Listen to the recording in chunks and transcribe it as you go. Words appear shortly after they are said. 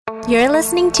You're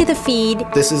listening to The Feed.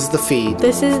 This is The Feed.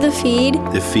 This is The Feed.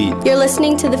 The Feed. You're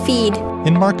listening to The Feed.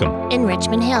 In Markham. In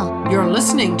Richmond Hill. You're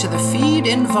listening to The Feed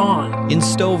in Vaughan. In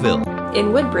Stouffville.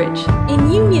 In Woodbridge. In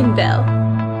Unionville.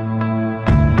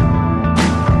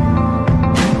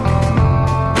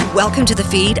 Welcome to The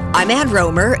Feed. I'm Ann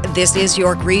Rohmer. This is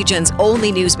York Region's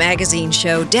only news magazine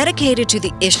show dedicated to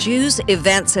the issues,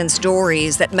 events, and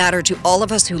stories that matter to all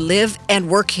of us who live and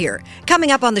work here. Coming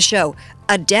up on the show,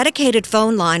 a dedicated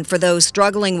phone line for those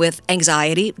struggling with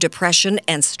anxiety, depression,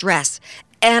 and stress.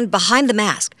 And behind the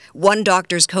mask, one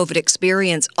doctor's COVID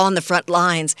experience on the front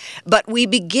lines. But we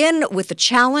begin with the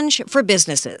challenge for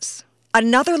businesses.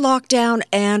 Another lockdown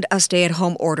and a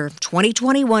stay-at-home order.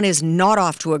 2021 is not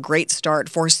off to a great start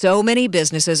for so many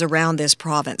businesses around this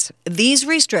province. These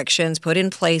restrictions put in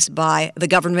place by the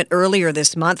government earlier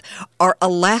this month are a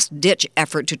last-ditch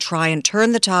effort to try and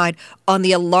turn the tide on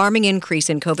the alarming increase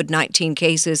in COVID-19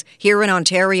 cases here in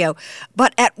Ontario.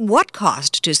 But at what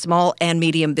cost to small and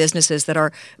medium businesses that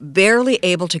are barely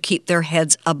able to keep their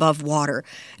heads above water?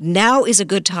 Now is a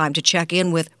good time to check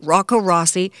in with Rocco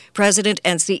Rossi, President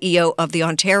and CEO of the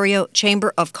Ontario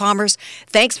Chamber of Commerce.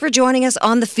 Thanks for joining us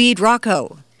on The Feed,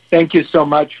 Rocco. Thank you so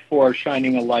much for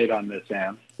shining a light on this,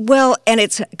 Anne. Well, and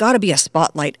it's got to be a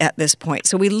spotlight at this point.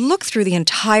 So we look through the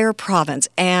entire province,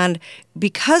 and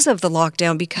because of the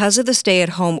lockdown, because of the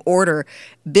stay-at-home order,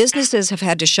 businesses have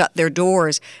had to shut their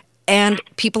doors, and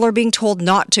people are being told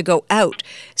not to go out.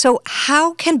 So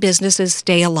how can businesses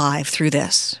stay alive through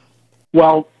this?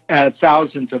 Well,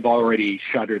 thousands have already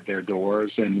shuttered their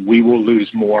doors, and we will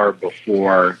lose more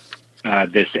before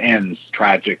this ends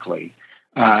tragically.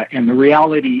 And the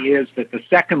reality is that the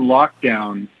second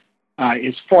lockdown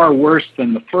is far worse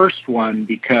than the first one,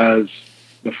 because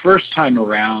the first time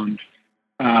around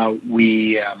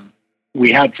we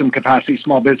had some capacity.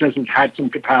 Small businesses had some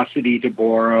capacity to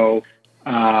borrow,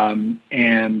 and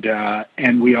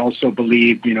we also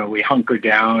believed, we hunkered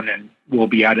down and we'll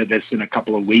be out of this in a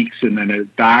couple of weeks and then it's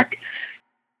back.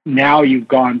 Now you've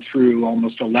gone through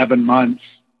almost 11 months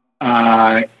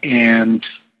and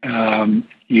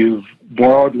you've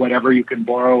borrowed whatever you can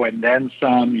borrow and then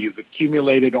some. You've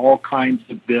accumulated all kinds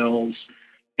of bills.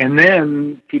 And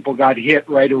then people got hit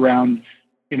right around,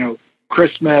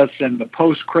 Christmas and the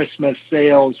post-Christmas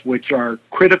sales, which are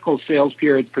critical sales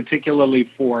periods, particularly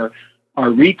for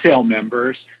our retail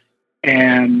members.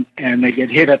 And they get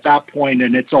hit at that point,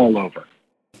 and it's all over.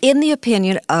 In the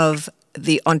opinion of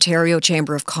the Ontario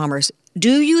Chamber of Commerce,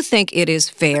 do you think it is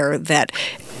fair that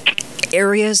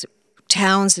areas,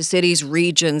 towns, cities,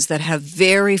 regions that have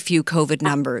very few COVID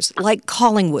numbers, like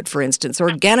Collingwood, for instance, or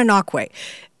Gananoque,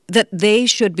 that they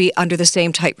should be under the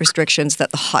same tight restrictions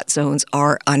that the hot zones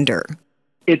are under?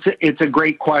 It's a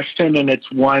great question, and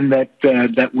it's one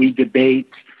that we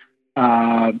debate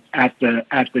at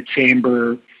the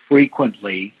Chamber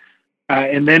frequently.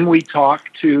 And then we talk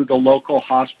to the local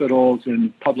hospitals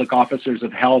and public officers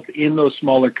of health in those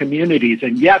smaller communities.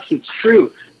 And yes, it's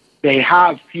true, they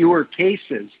have fewer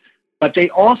cases, but they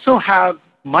also have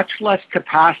much less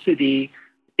capacity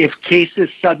if cases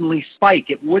suddenly spike.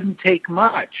 It wouldn't take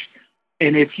much.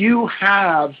 And if you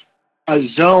have a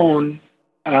zone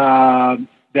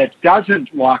that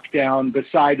doesn't lock down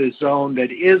beside a zone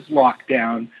that is locked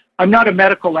down, I'm not a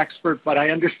medical expert, but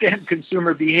I understand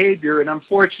consumer behavior, and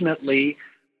unfortunately,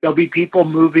 there'll be people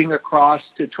moving across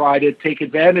to try to take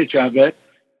advantage of it,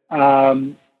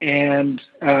 to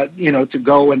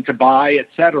go and to buy,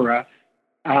 etc.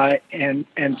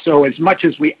 And so, as much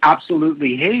as we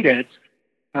absolutely hate it,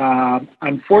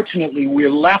 unfortunately,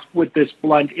 we're left with this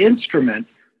blunt instrument.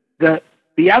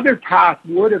 The other path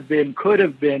would have been, could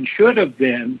have been, should have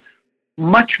been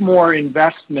much more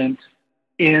investment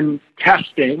in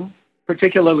testing,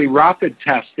 particularly rapid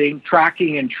testing,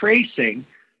 tracking and tracing,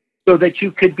 so that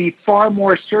you could be far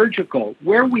more surgical.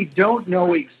 Where we don't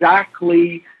know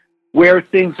exactly where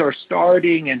things are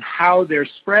starting and how they're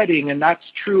spreading, and that's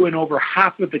true in over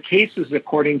half of the cases,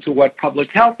 according to what public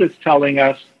health is telling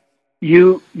us,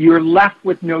 you're left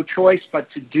with no choice but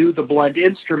to do the blunt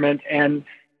instrument, and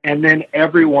then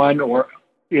everyone, or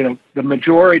the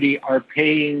majority, are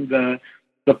paying the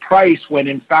price, when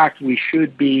in fact we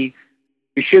should be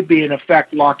in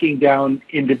effect locking down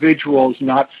individuals,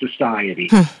 not society.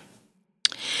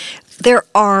 There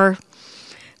are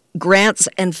grants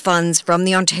and funds from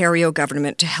the Ontario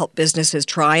government to help businesses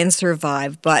try and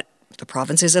survive, but the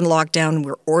province is in lockdown.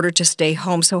 We're ordered to stay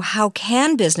home. So how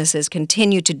can businesses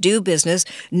continue to do business?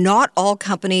 Not all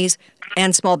companies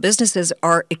and small businesses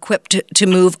are equipped to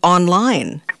move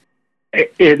online.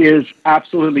 It is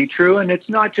absolutely true, and it's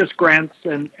not just grants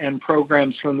and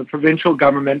programs from the provincial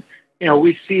government.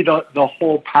 We see the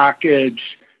whole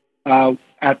package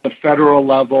at the federal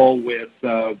level with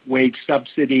wage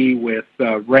subsidy, with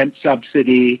rent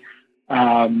subsidy.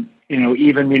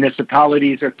 Even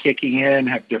municipalities are kicking in,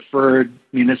 have deferred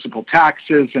municipal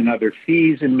taxes and other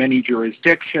fees in many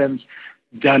jurisdictions,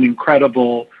 done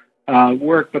incredible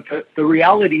work. But the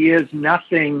reality is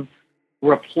nothing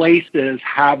replaces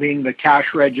having the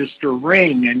cash register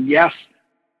ring. And yes,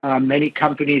 many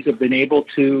companies have been able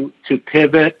to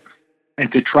pivot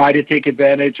and to try to take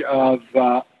advantage of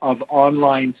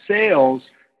online sales.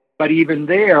 But even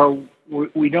there,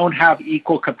 we don't have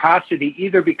equal capacity,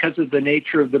 either because of the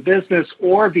nature of the business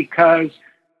or because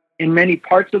in many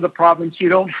parts of the province you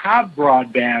don't have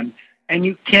broadband and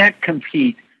you can't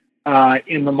compete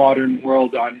in the modern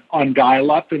world on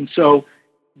dial-up. And so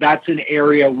that's an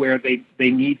area where they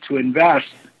need to invest.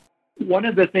 One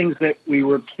of the things that we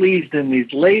were pleased in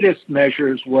these latest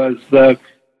measures was the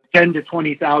 $10,000 to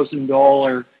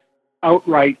 $20,000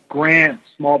 outright grant,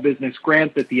 small business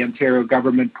grant that the Ontario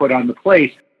government put on the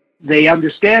place. They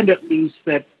understand at least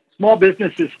that small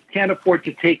businesses can't afford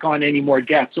to take on any more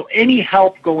debt. So any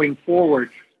help going forward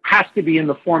has to be in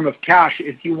the form of cash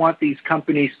if you want these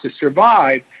companies to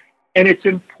survive. And it's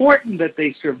important that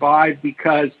they survive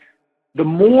because the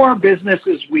more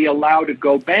businesses we allow to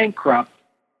go bankrupt,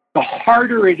 the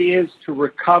harder it is to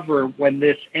recover when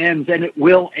this ends. And it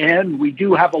will end. We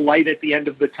do have a light at the end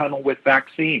of the tunnel with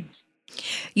vaccines.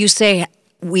 You say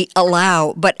we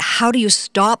allow, but how do you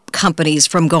stop companies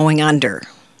from going under?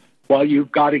 Well,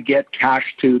 you've got to get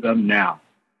cash to them now.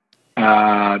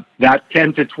 That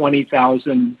 $10,000 to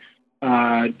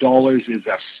 $20,000 is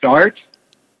a start.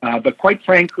 But quite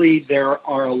frankly, there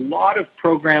are a lot of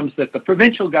programs that the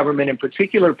provincial government in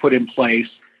particular put in place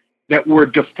that were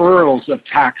deferrals of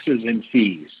taxes and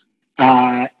fees.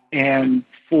 And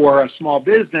for a small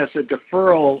business, a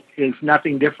deferral is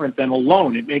nothing different than a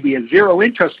loan. It may be a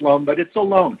zero-interest loan, but it's a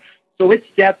loan. So it's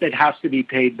debt that has to be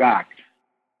paid back.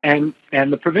 And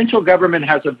the provincial government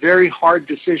has a very hard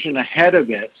decision ahead of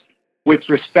it with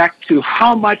respect to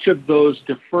how much of those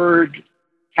deferred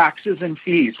taxes and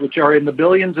fees, which are in the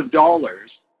billions of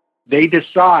dollars, they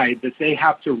decide that they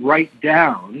have to write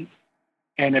down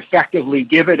and effectively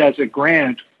give it as a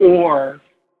grant or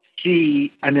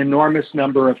see an enormous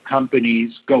number of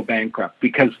companies go bankrupt,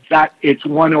 because it's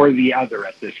one or the other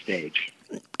at this stage.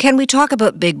 Can we talk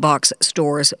about big box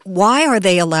stores? Why are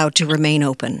they allowed to remain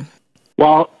open?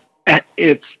 Well,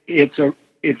 it's a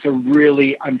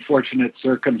really unfortunate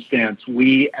circumstance.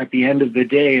 We, at the end of the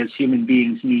day, as human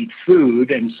beings, need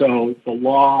food, and so the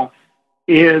law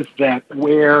is that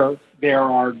where there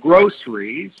are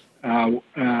groceries,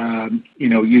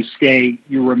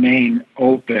 you remain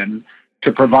open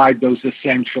to provide those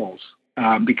essentials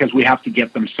because we have to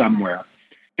get them somewhere.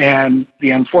 And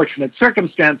the unfortunate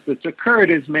circumstance that's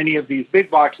occurred is many of these big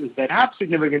boxes that have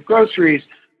significant groceries,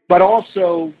 but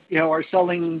also, are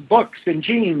selling books and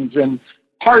jeans and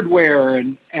hardware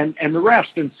and the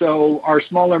rest. And so our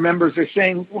smaller members are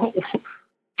saying, well,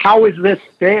 how is this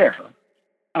fair?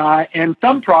 And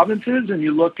some provinces, and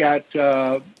you look at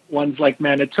ones like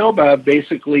Manitoba,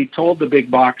 basically told the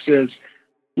big boxes,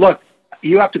 look,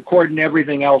 you have to cordon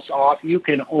everything else off. You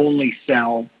can only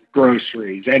sell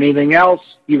groceries. Anything else,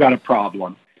 you got a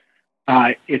problem.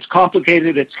 It's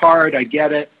complicated. It's hard. I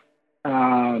get it.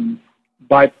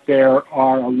 But there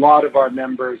are a lot of our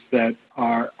members that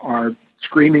are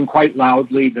screaming quite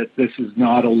loudly that this is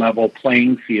not a level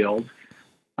playing field.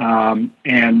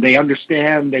 And they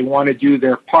understand they want to do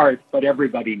their part, but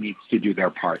everybody needs to do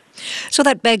their part. So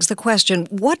that begs the question,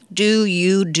 what do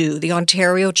you do, the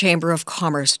Ontario Chamber of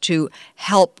Commerce, to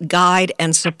help guide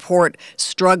and support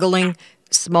struggling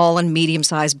small and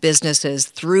medium-sized businesses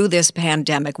through this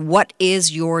pandemic? What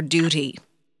is your duty?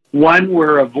 One,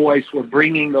 we're a voice. We're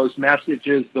bringing those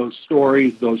messages, those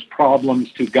stories, those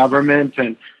problems to government,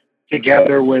 and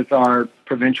together with our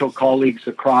provincial colleagues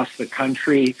across the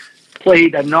country,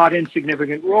 played a not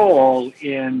insignificant role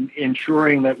in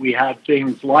ensuring that we had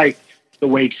things like the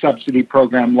wage subsidy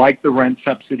program, like the rent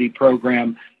subsidy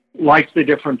program, like the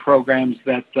different programs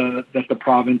that the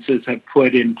provinces have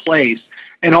put in place,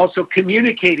 and also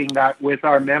communicating that with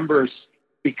our members,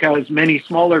 because many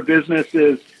smaller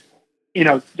businesses,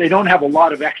 they don't have a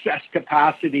lot of excess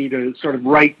capacity to sort of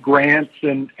write grants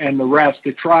and the rest,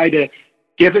 to try to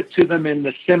give it to them in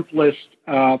the simplest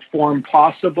form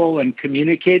possible and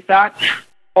communicate that.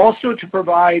 Also to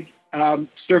provide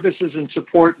services and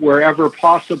support wherever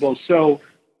possible. So,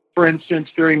 for instance,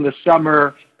 during the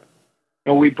summer,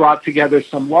 we brought together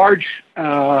some large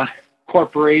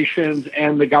corporations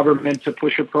and the government to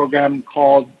push a program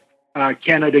called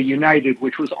Canada United,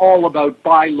 which was all about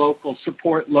buy local,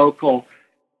 support local,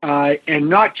 and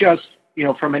not just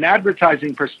from an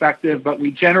advertising perspective, but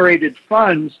we generated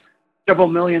funds, several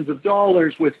millions of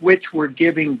dollars, with which we're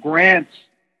giving grants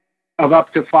of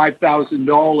up to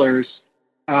 $5,000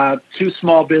 to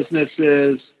small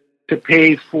businesses to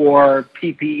pay for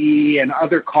PPE and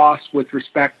other costs with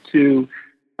respect to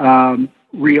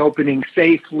reopening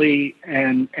safely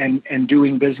and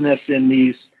doing business in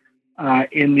these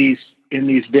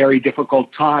very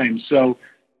difficult times. So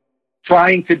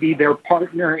trying to be their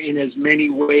partner in as many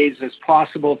ways as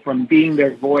possible, from being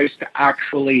their voice to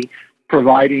actually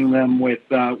providing them with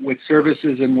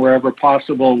services, and wherever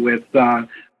possible with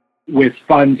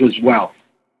funds as well.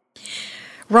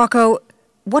 Rocco,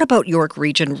 what about York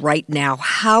Region right now?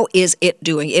 How is it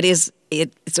doing? It's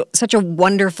such a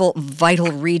wonderful,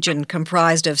 vital region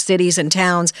comprised of cities and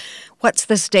towns. What's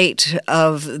the state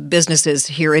of businesses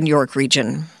here in York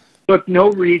Region? Look, no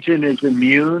region is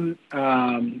immune.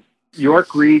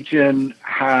 York Region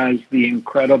has the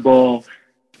incredible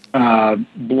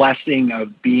blessing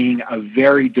of being a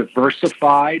very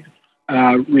diversified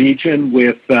region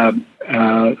with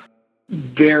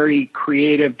very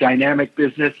creative, dynamic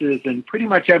businesses in pretty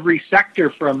much every sector,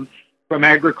 from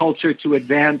agriculture to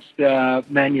advanced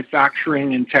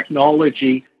manufacturing and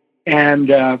technology. And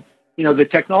the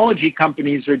technology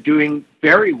companies are doing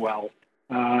very well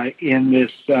in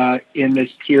this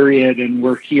period, and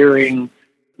we're hearing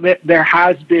that there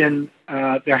has been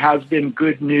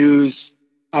good news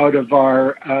out of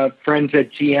our friends at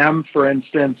GM, for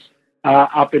instance,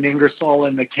 up in Ingersoll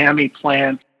in the Kami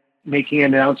plant, making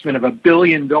an announcement of $1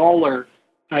 billion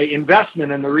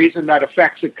investment. And the reason that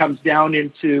affects it comes down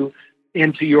into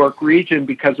York Region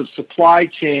because of supply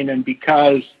chain, and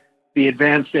because the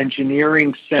Advanced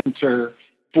Engineering Center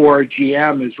for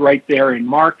GM is right there in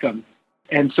Markham.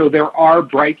 And so there are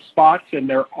bright spots, and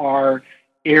there are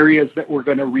areas that we're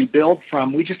going to rebuild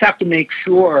from. We just have to make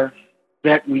sure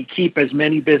that we keep as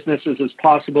many businesses as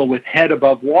possible with head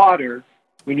above water.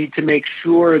 We need to make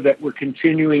sure that we're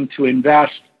continuing to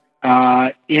invest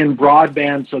in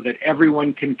broadband so that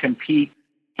everyone can compete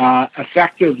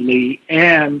effectively.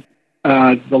 And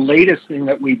the latest thing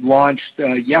that we've launched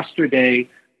yesterday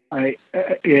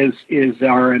is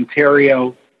our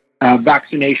Ontario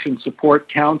Vaccination Support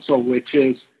Council, which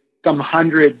is some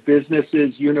 100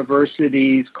 businesses,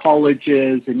 universities,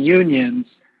 colleges, and unions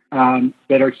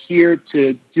that are here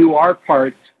to do our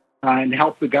part and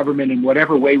help the government in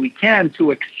whatever way we can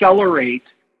to accelerate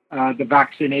the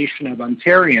vaccination of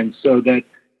Ontarians, so that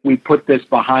we put this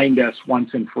behind us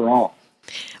once and for all.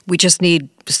 We just need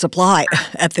supply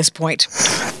at this point.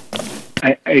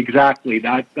 Exactly.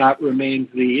 That remains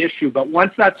the issue. But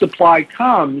once that supply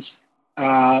comes,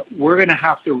 we're going to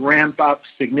have to ramp up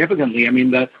significantly. I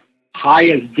mean, the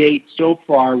highest date so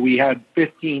far, we had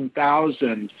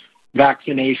 15,000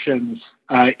 vaccinations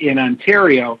in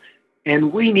Ontario,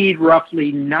 and we need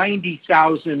roughly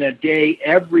 90,000 a day,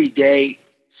 every day,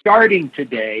 starting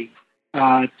today,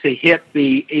 to hit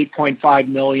the 8.5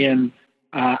 million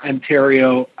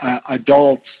Ontario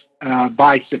adults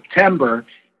by September.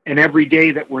 And every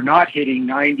day that we're not hitting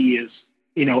 90 is,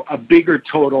 a bigger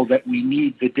total that we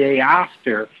need the day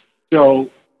after. So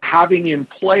having in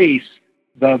place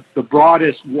the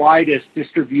broadest, widest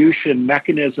distribution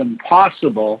mechanism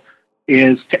possible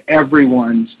is to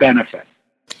everyone's benefit.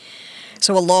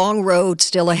 So a long road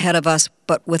still ahead of us,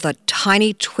 but with a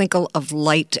tiny twinkle of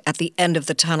light at the end of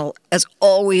the tunnel. As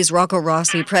always, Rocco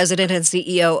Rossi, President and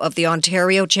CEO of the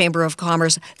Ontario Chamber of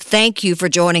Commerce, thank you for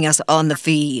joining us on The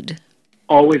Feed.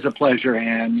 Always a pleasure,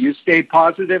 Anne. You stay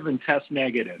positive and test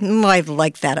negative. I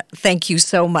like that. Thank you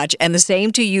so much. And the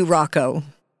same to you, Rocco.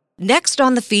 Next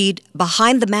on The Feed,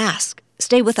 Behind the Mask.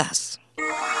 Stay with us.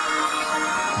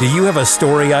 Do you have a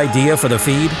story idea for The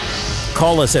Feed?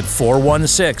 Call us at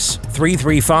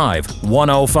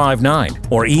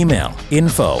 416-335-1059 or email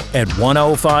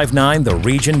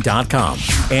info@1059theregion.com.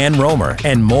 Ann Rohmer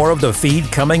and more of The Feed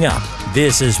coming up.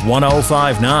 This is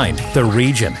 1059 The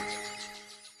Region.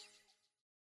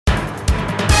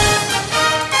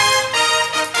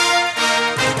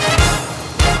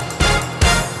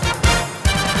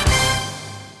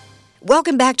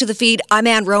 Welcome back to The Feed. I'm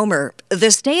Ann Rohmer.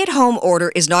 The stay-at-home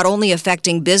order is not only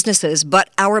affecting businesses, but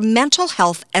our mental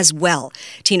health as well.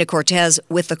 Tina Cortese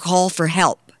with the call for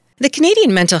help. The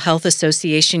Canadian Mental Health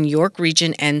Association York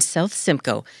Region and South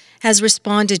Simcoe has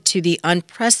responded to the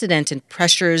unprecedented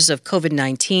pressures of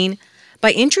COVID-19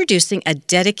 by introducing a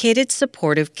dedicated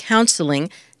supportive counseling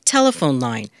telephone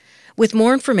line. With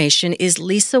more information is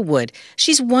Lisa Wood.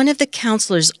 She's one of the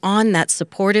counselors on that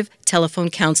supportive telephone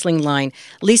counseling line.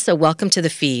 Lisa, welcome to The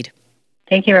Feed.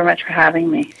 Thank you very much for having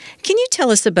me. Can you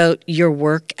tell us about your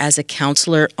work as a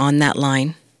counselor on that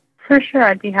line? For sure,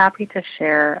 I'd be happy to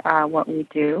share what we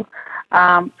do.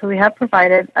 So we have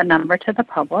provided a number to the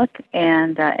public,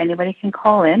 and anybody can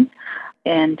call in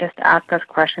and just ask us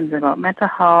questions about mental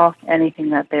health,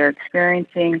 anything that they're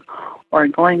experiencing or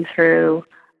going through.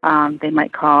 They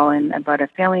might call in about a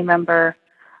family member.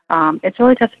 It's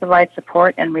really just to provide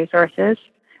support and resources,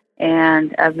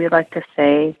 and as we like to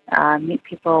say, meet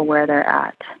people where they're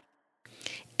at.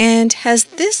 And has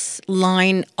this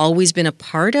line always been a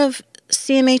part of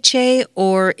CMHA,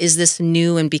 or is this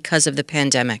new and because of the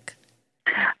pandemic?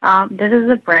 This is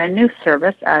a brand new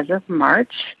service as of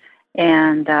March,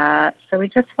 and so we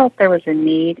just felt there was a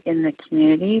need in the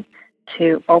community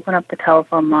to open up the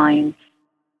telephone lines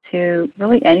to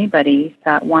really anybody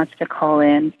that wants to call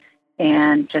in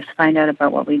and just find out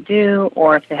about what we do,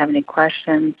 or if they have any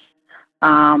questions.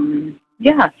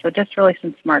 So just really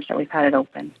since March that we've had it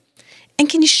open. And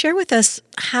can you share with us,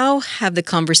 how have the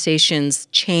conversations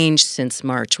changed since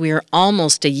March? We are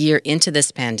almost a year into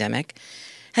this pandemic.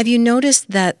 Have you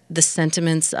noticed that the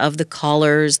sentiments of the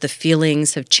callers, the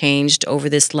feelings have changed over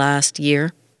this last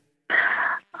year?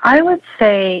 I would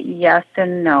say yes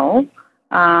and no.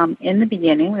 In the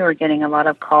beginning, we were getting a lot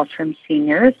of calls from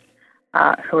seniors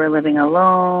who were living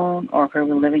alone or who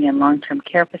were living in long-term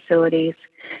care facilities,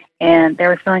 and they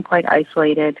were feeling quite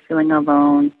isolated, feeling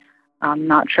alone,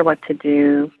 not sure what to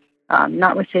do,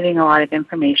 not receiving a lot of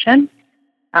information.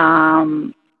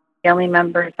 Family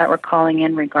members that were calling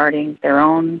in regarding their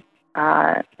own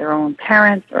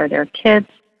parents or their kids.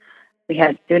 We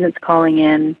had students calling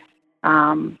in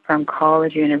from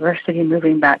college, university,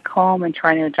 moving back home and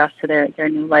trying to adjust to their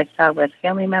new lifestyle with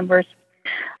family members.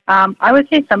 I would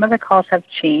say some of the calls have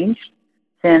changed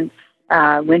since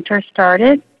winter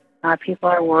started. People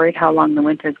are worried how long the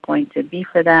winter is going to be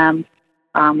for them.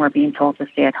 We're being told to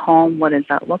stay at home. What does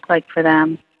that look like for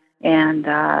them? And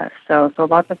so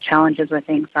lots of challenges with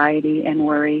anxiety and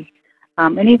worry.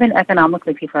 And even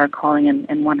economically, people are calling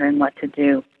and wondering what to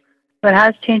do. So it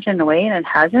has changed in a way, and it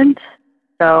hasn't.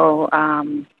 So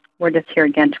we're just here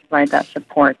again to provide that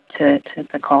support to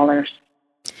the callers.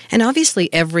 And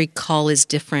obviously every call is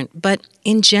different, but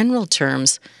in general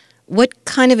terms, what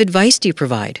kind of advice do you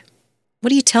provide? What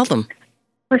do you tell them?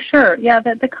 For sure. Yeah,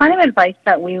 the kind of advice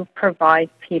that we provide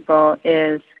people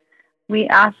is we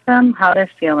ask them how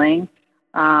they're feeling,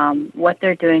 what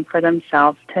they're doing for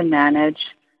themselves to manage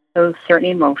those certain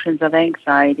emotions of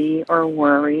anxiety or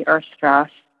worry or stress,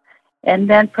 and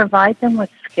then provide them with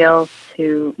skills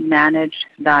to manage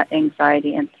that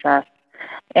anxiety and stress.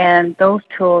 And those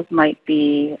tools might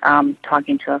be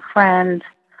talking to a friend,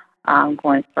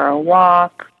 going for a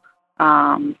walk,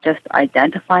 just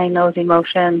identifying those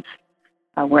emotions,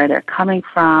 where they're coming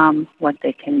from, what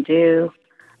they can do.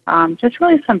 Just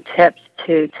really some tips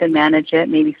to manage it,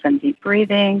 maybe some deep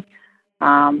breathing,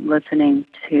 listening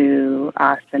to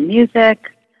some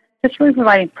music, just really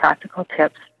providing practical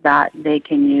tips that they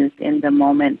can use in the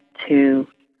moment to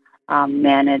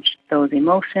manage those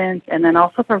emotions, and then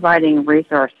also providing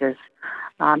resources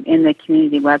in the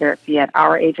community, whether it be at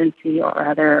our agency or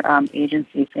other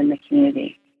agencies in the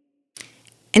community.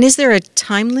 And is there a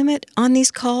time limit on these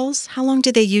calls? How long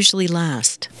do they usually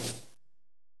last?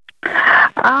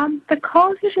 The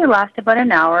calls usually last about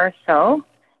an hour or so,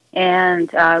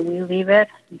 and we leave it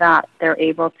that they're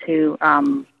able to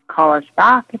call us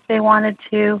back if they wanted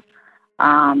to.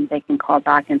 They can call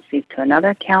back and speak to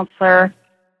another counselor.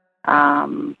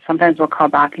 Sometimes we'll call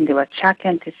back and do a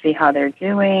check-in to see how they're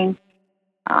doing.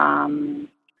 So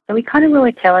we kind of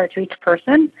really tailor it to each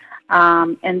person.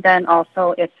 And then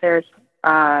also if there's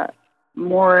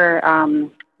more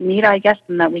need, I guess,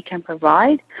 than that we can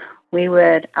provide, we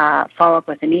would follow up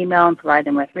with an email and provide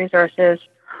them with resources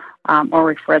or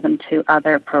refer them to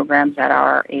other programs at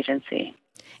our agency.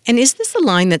 And is this a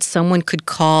line that someone could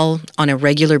call on a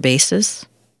regular basis?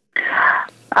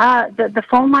 The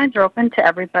phone lines are open to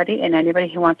everybody and anybody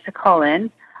who wants to call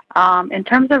in. In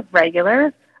terms of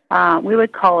regular, we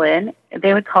would call in,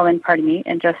 they would call in,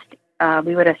 and just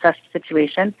we would assess the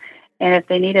situation. And if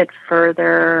they needed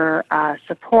further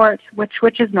support,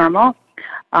 which is normal,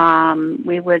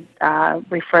 we would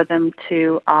refer them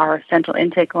to our central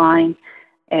intake line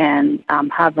and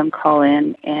have them call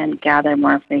in and gather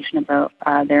more information about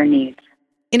their needs.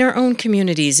 In our own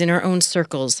communities, in our own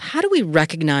circles, how do we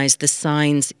recognize the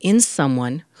signs in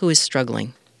someone who is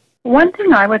struggling? One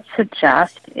thing I would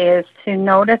suggest is to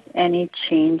notice any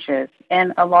changes.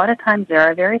 And a lot of times they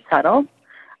are very subtle.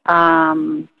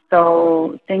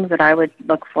 So things that I would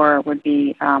look for would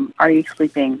be, are you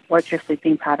sleeping? What's your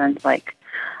sleeping patterns like?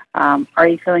 Are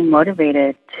you feeling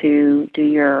motivated to do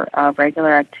your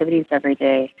regular activities every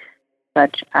day,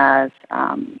 such as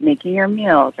making your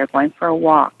meals or going for a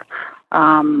walk?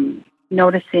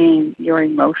 noticing your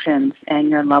emotions and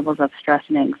your levels of stress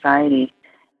and anxiety,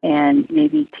 and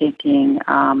maybe taking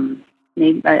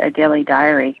maybe a daily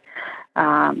diary.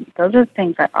 Those are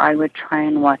things that I would try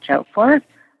and watch out for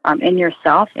in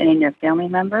yourself and in your family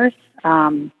members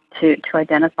to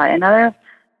identify. Another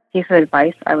piece of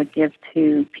advice I would give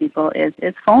to people is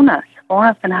phone us. Phone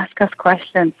us and ask us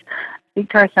questions. Speak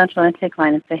to our central intake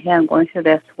line and say, hey, I'm going through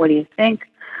this. What do you think?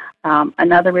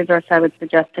 Another resource I would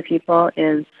suggest to people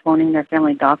is phoning their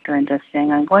family doctor and just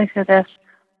saying, I'm going through this.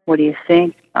 What do you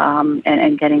think?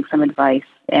 And getting some advice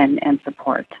and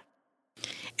support.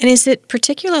 And is it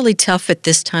particularly tough at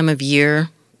this time of year?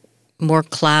 More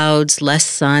clouds, less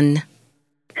sun?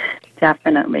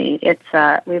 Definitely.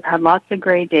 It's we've had lots of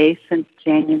gray days since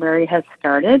January has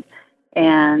started,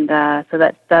 and so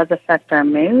that does affect our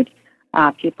mood.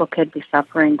 People could be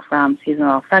suffering from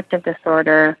seasonal affective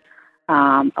disorder.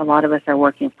 A lot of us are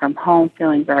working from home,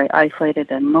 feeling very isolated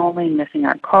and lonely, missing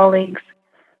our colleagues.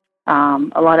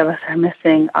 A lot of us are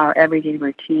missing our everyday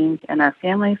routines and our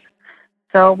families.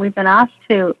 So we've been asked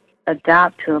to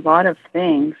adapt to a lot of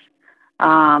things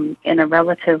in a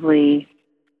relatively,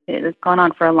 it's gone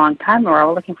on for a long time. We're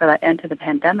all looking for that end to the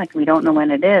pandemic, and we don't know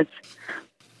when it is.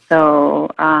 So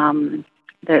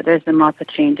there's been lots of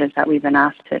changes that we've been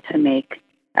asked to make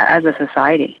as a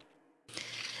society.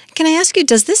 Can I ask you,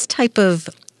 does this type of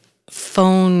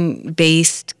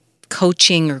phone-based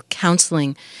coaching or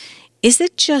counseling, is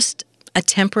it just a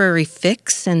temporary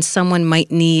fix and someone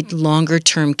might need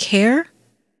longer-term care?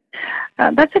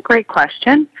 That's a great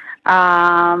question.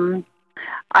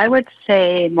 I would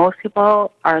say most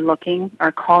people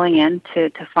are calling in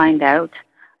to find out,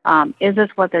 is this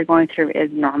what they're going through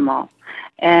is normal?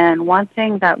 And one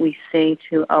thing that we say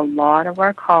to a lot of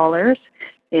our callers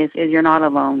is you're not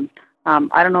alone.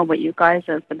 I don't know about you guys,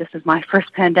 but this is my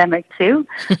first pandemic too.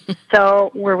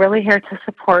 So we're really here to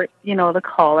support, the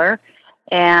caller.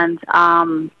 And,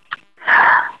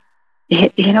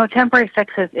 temporary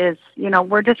fixes is,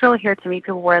 we're just really here to meet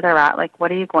people where they're at. Like,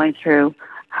 what are you going through?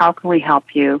 How can we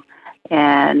help you?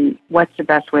 And what's the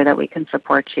best way that we can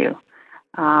support you?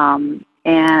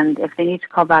 And if they need to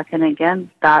call back in again,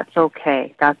 that's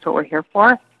okay. That's what we're here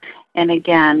for. And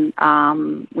again,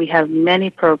 we have many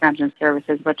programs and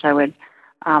services, which I would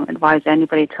advise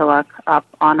anybody to look up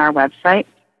on our website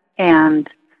and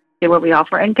see what we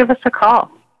offer and give us a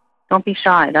call. Don't be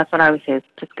shy. That's what I would say, is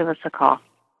just give us a call.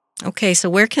 Okay, so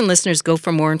where can listeners go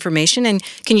for more information? And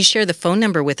can you share the phone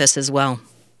number with us as well?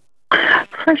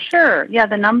 For sure. Yeah,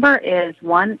 the number is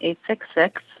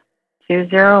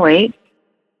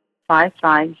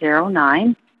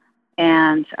 1-866-208-5509.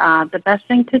 And the best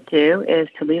thing to do is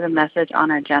to leave a message on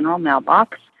our general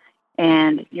mailbox,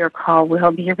 and your call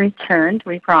will be returned,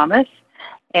 we promise.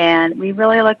 And we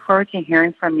really look forward to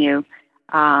hearing from you.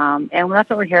 And that's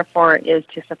what we're here for, is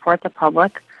to support the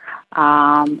public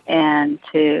and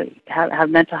to have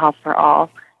mental health for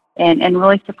all, and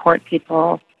really support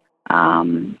people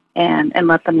and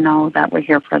let them know that we're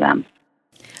here for them.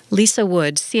 Lisa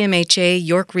Wood, CMHA,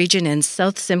 York Region and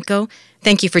South Simcoe,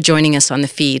 thank you for joining us on The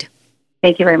Feed.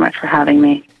 Thank you very much for having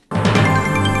me.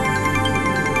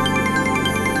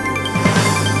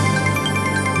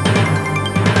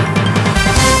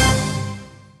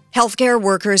 Healthcare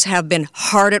workers have been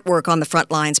hard at work on the front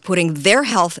lines, putting their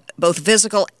health, both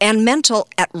physical and mental,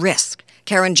 at risk.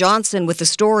 Karen Johnson with the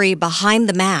story behind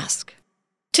the mask.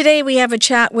 Today we have a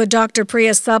chat with Dr.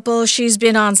 Priya Suppal. She's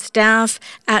been on staff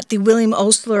at the William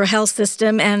Osler Health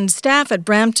System and staff at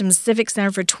Brampton Civic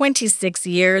Center for 26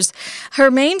 years. Her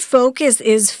main focus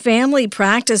is family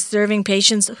practice, serving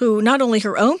patients who, not only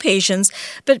her own patients,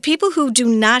 but people who do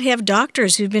not have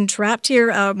doctors, who've been trapped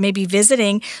here, maybe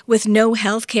visiting with no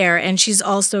health care, and she's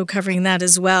also covering that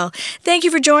as well. Thank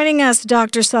you for joining us,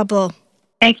 Dr. Suppal.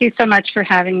 Thank you so much for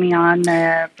having me on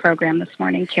the program this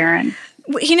morning, Karen.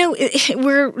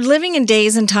 We're living in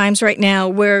days and times right now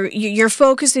where your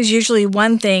focus is usually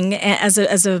one thing as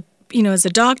a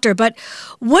doctor, but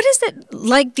what is it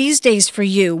like these days for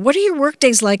you? What are your work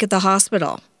days like at the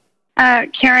hospital?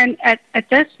 Karen, at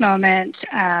this moment,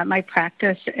 my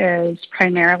practice is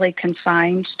primarily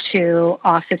confined to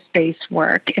office-based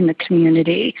work in the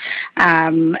community.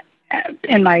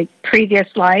 In my previous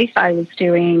life, I was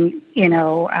doing,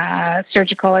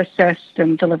 surgical assist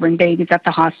and delivering babies at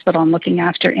the hospital and looking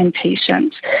after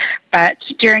inpatients. But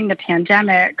during the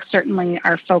pandemic, certainly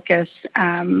our focus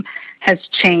has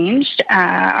changed.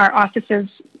 Our offices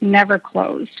never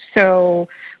closed. So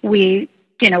we,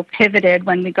 pivoted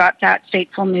when we got that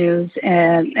fateful news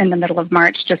in the middle of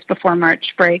March, just before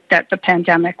March break, that the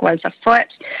pandemic was afoot.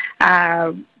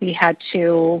 We had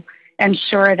to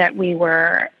ensure that we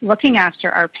were looking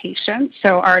after our patients.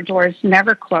 So our doors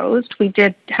never closed. We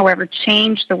did, however,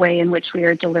 change the way in which we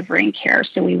are delivering care.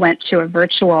 So we went to a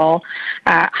virtual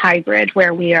hybrid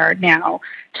where we are now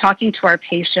talking to our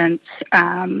patients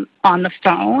on the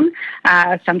phone.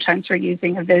 Sometimes we're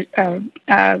using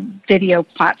a video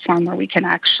platform where we can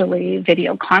actually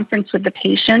video conference with the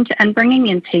patient and bringing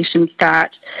in patients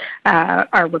that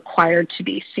are required to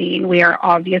be seen. We are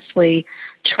obviously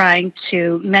trying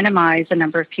to minimize the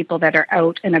number of people that are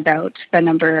out and about,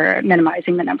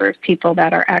 minimizing the number of people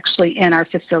that are actually in our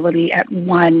facility at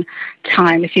one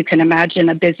time. If you can imagine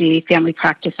a busy family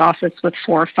practice office with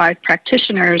 4 or 5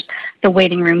 practitioners, the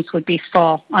waiting rooms would be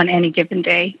full on any given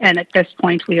day. And at this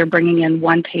point, we are bringing in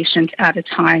one patient at a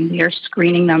time. We are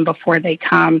screening them before they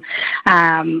come.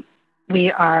 We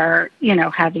are,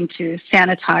 having to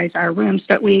sanitize our rooms,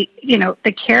 but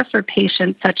the care for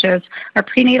patients such as our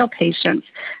prenatal patients,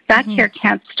 that care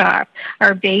can't stop.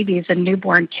 Our babies and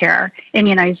newborn care,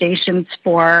 immunizations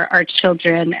for our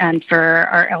children and for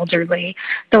our elderly,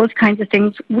 those kinds of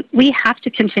things we have to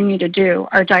continue to do.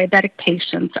 Our diabetic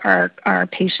patients, our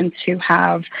patients who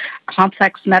have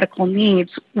complex medical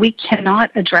needs, we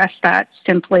cannot address that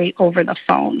simply over the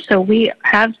phone. So we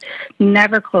have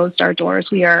never closed our doors.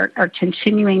 We are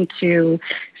continuing to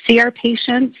see our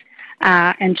patients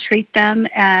and treat them.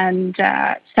 And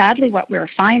sadly, what we're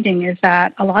finding is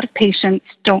that a lot of patients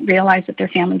don't realize that their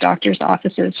family doctor's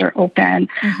offices are open,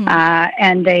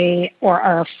 and they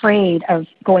are afraid of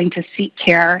going to seek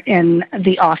care in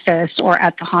the office or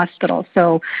at the hospital.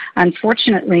 So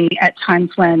unfortunately, at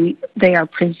times when they are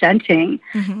presenting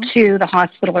to the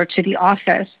hospital or to the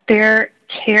office, their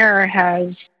care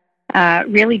has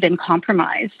really been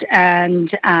compromised.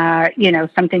 And,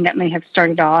 something that may have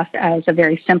started off as a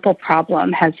very simple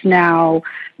problem has now,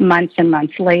 months and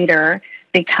months later,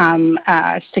 become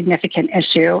a significant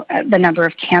issue. The number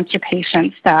of cancer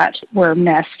patients that were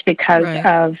missed because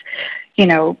of,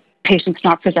 patients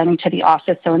not presenting to the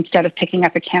office. So instead of picking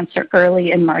up a cancer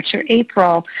early in March or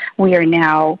April, we are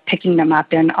now picking them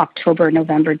up in October,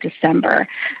 November, December.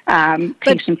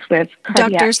 Patients with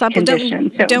cardiac Dr. Supple,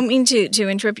 conditions. Don't mean to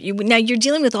interrupt you. Now, you're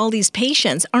dealing with all these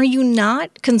patients. Are you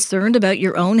not concerned about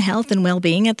your own health and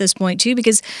well-being at this point, too?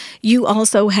 Because you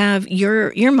also have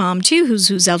your mom, too,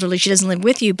 who's elderly. She doesn't live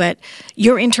with you, but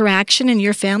your interaction and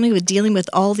your family with dealing with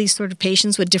all these sort of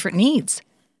patients with different needs.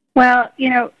 Well,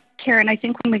 Karen, I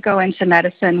think when we go into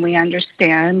medicine, we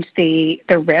understand the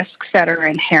risks that are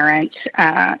inherent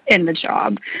in the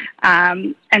job.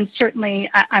 And certainly,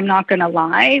 I'm not going to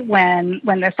lie, when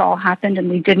this all happened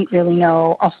and we didn't really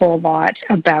know a whole lot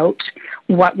about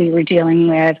what we were dealing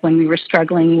with, when we were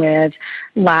struggling with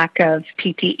lack of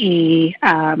PPE,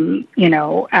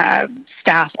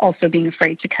 staff also being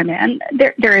afraid to come in.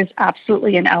 There is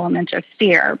absolutely an element of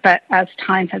fear, but as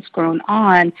time has grown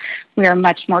on, we are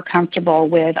much more comfortable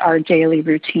with our daily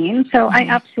routine. So I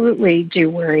absolutely do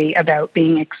worry about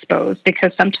being exposed,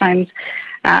 because sometimes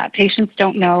patients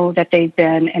don't know that they've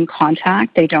been in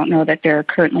contact. They don't know that they're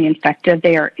currently infected.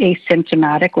 They are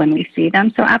asymptomatic when we see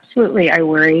them. So absolutely, I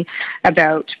worry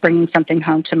about bringing something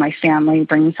home to my family,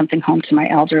 bringing something home to my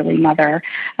elderly mother.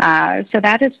 So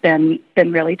that has been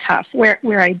really tough.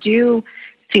 Where I do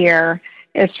fear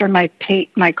is for my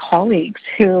colleagues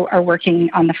who are working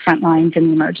on the front lines in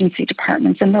the emergency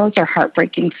departments, and those are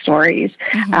heartbreaking stories.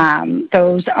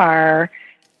 Those are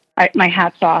my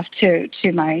hat's off to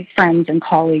my friends and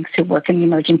colleagues who work in the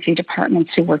emergency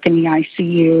departments, who work in the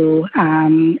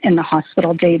ICU, in the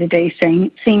hospital day to day,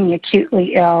 seeing the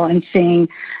acutely ill and seeing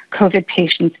COVID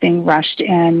patients being rushed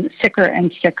in sicker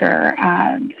and sicker.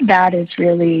 That is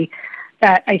really,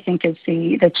 that I think is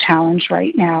the challenge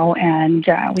right now, and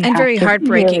very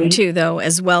heartbreaking too, though,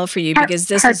 as well for you, because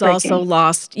this is also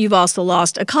you've also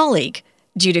lost a colleague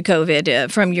due to COVID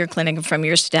from your clinic and from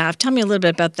your staff. Tell me a little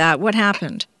bit about that. What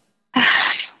happened?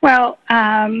 Well,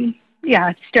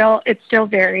 it's still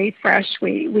very fresh.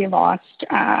 We lost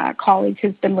a colleague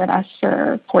who's been with us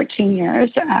for 14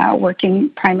 years,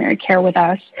 working primary care with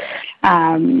us,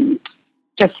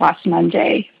 just last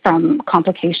Monday from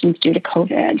complications due to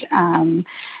COVID. And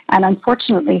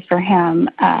unfortunately for him,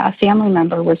 a family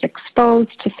member was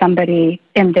exposed to somebody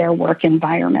in their work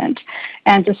environment.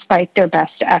 And despite their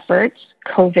best efforts,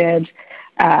 COVID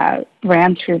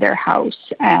ran through their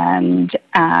house. And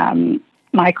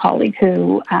my colleague,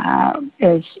 who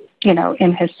is,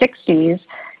 in his 60s,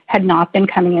 had not been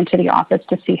coming into the office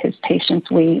to see his patients.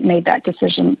 We made that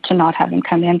decision to not have him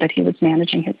come in, but he was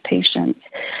managing his patients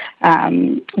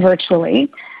virtually.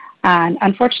 And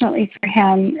unfortunately for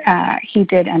him, he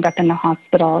did end up in the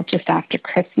hospital just after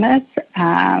Christmas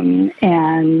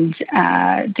and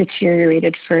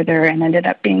deteriorated further and ended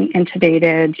up being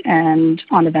intubated and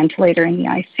on a ventilator in the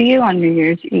ICU on New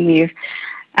Year's Eve,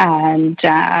 and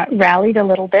rallied a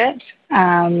little bit.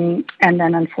 And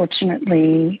then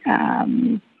unfortunately,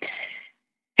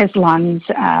 his lungs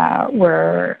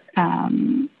were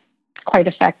quite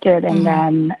affected. And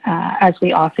then, as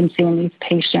we often see in these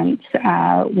patients,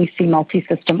 we see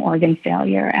multi-system organ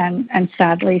failure. And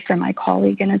sadly for my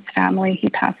colleague and his family, he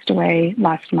passed away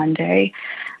last Monday.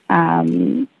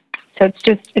 So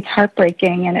it's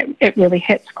heartbreaking, and it really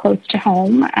hits close to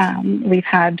home. We've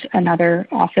had another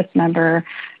office member,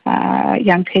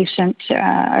 young patient,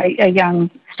 a young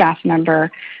staff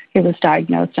member who was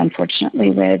diagnosed,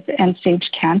 unfortunately, with end-stage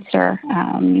cancer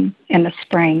in the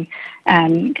spring,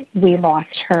 and we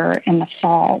lost her in the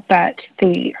fall. But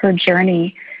her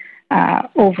journey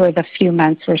over the few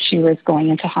months where she was going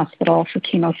into hospital for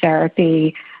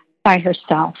chemotherapy by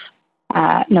herself,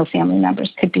 no family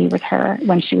members could be with her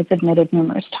when she was admitted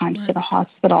numerous times to the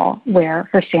hospital, where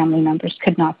her family members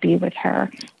could not be with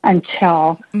her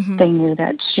until they knew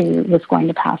that she was going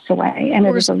to pass away. And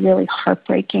it was a really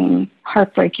heartbreaking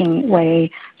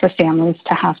way for families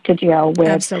to have to deal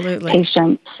with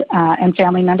patients and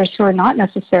family members who are not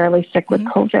necessarily sick with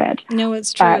COVID. No,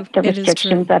 it's true. But the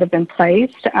restrictions that have been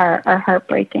placed are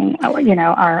heartbreaking. You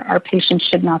know, our patients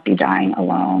should not be dying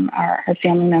alone. Our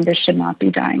family members should not be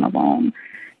dying alone.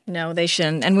 No, they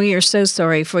shouldn't. And we are so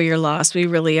sorry for your loss. We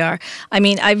really are. I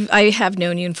mean, I have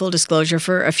known you in full disclosure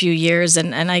for a few years,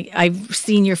 and I've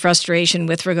seen your frustration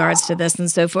with regards to this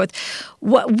and so forth.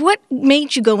 What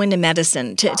made you go into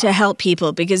medicine to help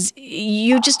people? Because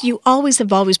you always have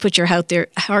put your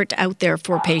heart out there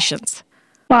for patients.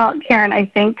 Well, Karen, I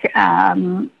think,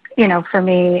 you know, for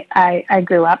me, I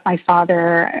grew up, my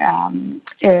father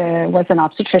was an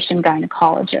obstetrician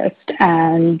gynecologist,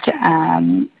 and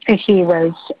he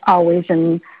was always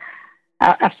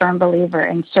a firm believer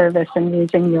in service and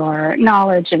using your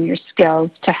knowledge and your skills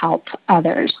to help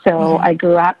others. So I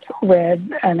grew up with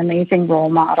an amazing role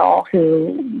model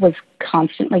who was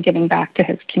constantly giving back to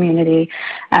his community.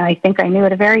 And I think I knew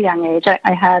at a very young age,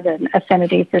 I had an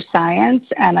affinity for science,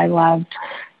 and I loved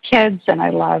kids, and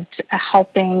I loved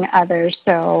helping others.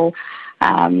 So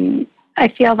I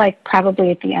feel like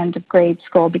probably at the end of grade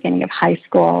school, beginning of high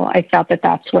school, I felt that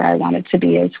that's where I wanted to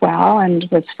be as well, and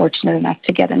was fortunate enough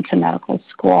to get into medical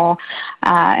school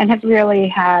and have really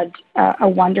had a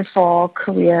wonderful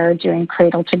career doing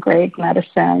cradle to grave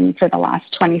medicine for the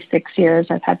last 26 years.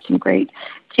 I've had some great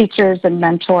teachers and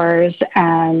mentors,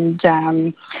 and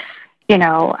you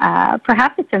know,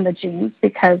 perhaps it's in the genes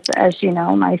because, as you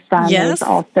know, my son is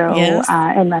also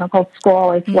in medical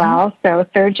school as well. So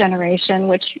third generation,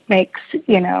 which makes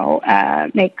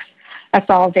us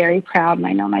all very proud. And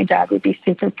I know my dad would be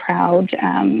super proud.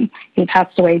 He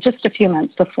passed away just a few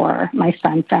months before my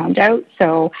son found out.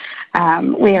 So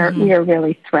we are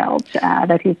really thrilled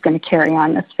that he's going to carry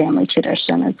on this family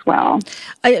tradition as well.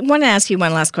 I want to ask you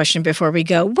one last question before we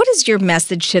go. What is your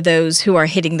message to those who are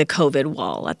hitting the COVID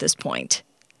wall at this point?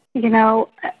 You know,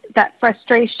 that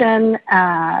frustration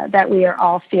that we are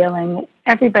all feeling,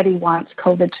 everybody wants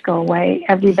COVID to go away.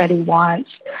 Everybody wants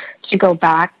to go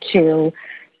back to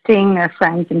seeing their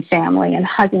friends and family and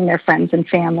hugging their friends and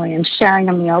family and sharing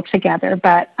a meal together.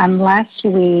 But unless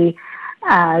we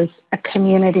as a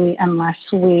community, unless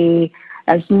we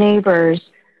as neighbors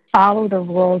follow the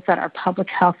rules that our public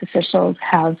health officials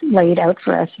have laid out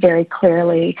for us very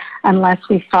clearly, unless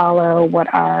we follow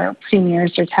what our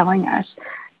premiers are telling us,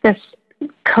 this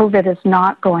COVID is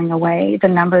not going away. The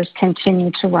numbers continue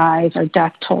to rise. Our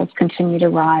death tolls continue to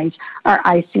rise. Our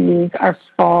ICUs are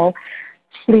full.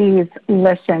 Please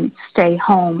listen, stay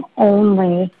home,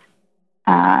 only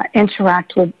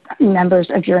interact with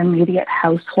members of your immediate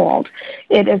household.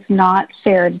 It is not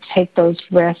fair to take those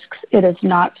risks. It is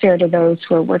not fair to those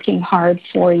who are working hard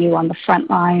for you on the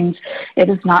front lines. It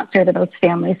is not fair to those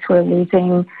families who are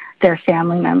losing their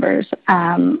family members.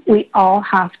 We all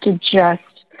have to just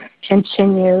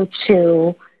continue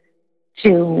to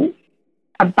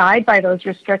abide by those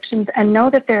restrictions and know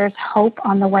that there is hope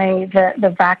on the way.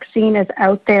 The vaccine is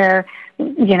out there.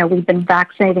 You know, we've been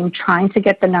vaccinating, trying to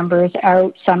get the numbers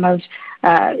out. Some of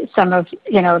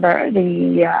you know,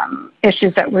 the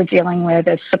issues that we're dealing with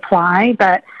is supply,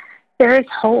 but there is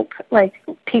hope. Like,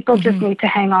 people just need to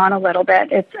hang on a little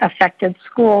bit. It's affected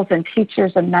schools and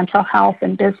teachers and mental health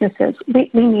and businesses. We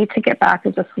need to get back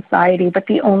as a society, but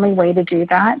the only way to do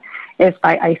that is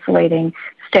by isolating,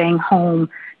 staying home,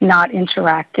 not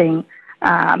interacting,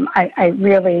 I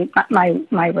really,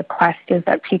 my request is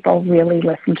that people really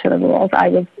listen to the rules. I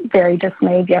was very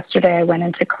dismayed yesterday. I went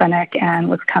into clinic and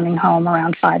was coming home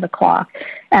around 5 o'clock,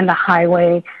 and the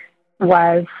highway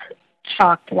was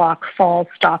chock block full,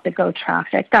 stop and go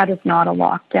traffic. That is not a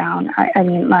lockdown. I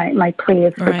mean, my plea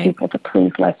is for people to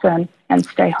please listen and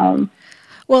stay home.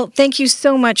 Well, thank you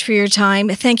so much for your time.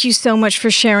 Thank you so much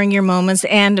for sharing your moments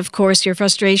and, of course, your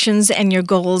frustrations and your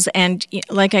goals. And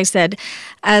like I said,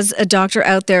 as a doctor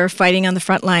out there fighting on the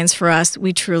front lines for us,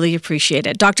 we truly appreciate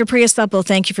it. Dr. Priya Suppal,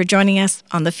 thank you for joining us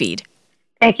on The Feed.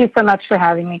 Thank you so much for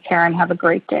having me, Karen. Have a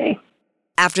great day.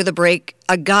 After the break,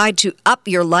 a guide to up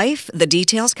your life. The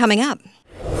details coming up.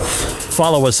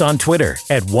 Follow us on Twitter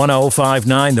at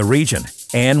 1059 The Region.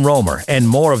 And Rohmer and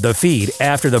more of The Feed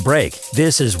after the break.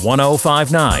 This is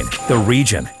 1059 The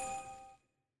Region.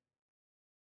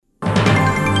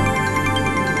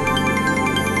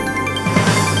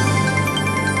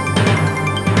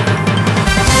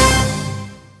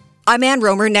 I'm Ann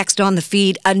Rohmer. Next on The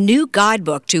Feed, a new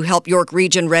guidebook to help York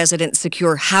Region residents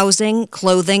secure housing,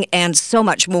 clothing, and so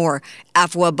much more.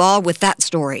 Afua Baah with that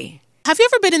story. Have you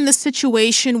ever been in this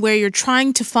situation where you're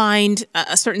trying to find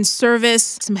a certain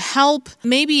service, some help?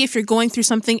 Maybe if you're going through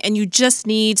something and you just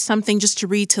need something just to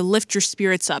read to lift your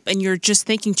spirits up, and you're just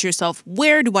thinking to yourself,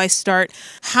 where do I start?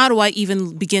 How do I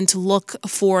even begin to look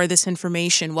for this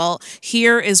information? Well,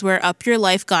 here is where Up Your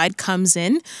Life Guide comes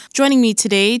in. Joining me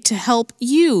today to help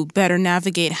you better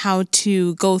navigate how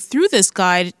to go through this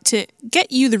guide to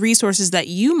get you the resources that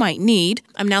you might need.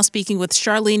 I'm now speaking with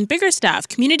Charlene Biggerstaff,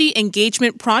 Community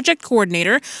Engagement Project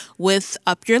Coordinator with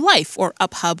Up Your Life, or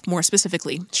Up Hub more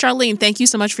specifically. Charlene, thank you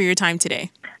so much for your time today.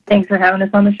 Thanks for having us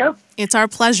on the show. It's our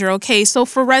pleasure. Okay, so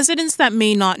for residents that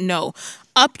may not know,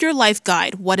 Up Your Life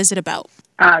Guide, what is it about?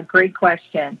 Great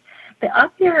question. The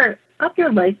Up Your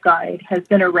Life Guide has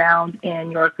been around in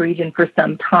York Region for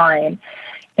some time,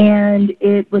 and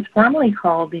it was formerly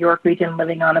called the York Region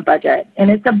Living on a Budget. And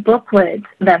it's a booklet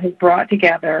that has brought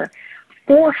together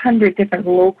 400 different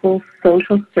local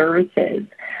social services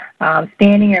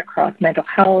spanning across mental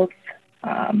health,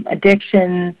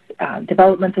 addictions,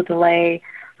 developmental delay,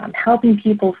 helping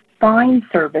people find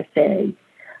services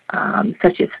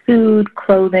such as food,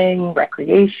 clothing,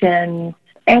 recreation,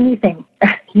 anything,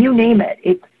 you name it.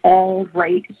 It's all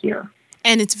right here.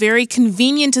 And it's very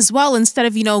convenient as well. Instead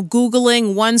of,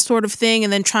 Googling one sort of thing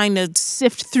and then trying to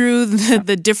sift through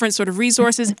the different sort of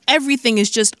resources, everything is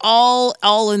just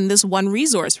all in this one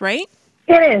resource, right?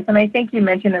 It is, and I think you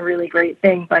mentioned a really great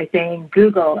thing by saying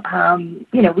Google.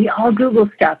 We all Google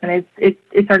stuff, and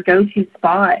it's our go-to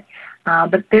spot.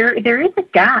 But there is a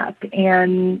gap,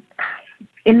 and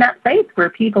in that place where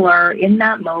people are in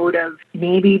that mode of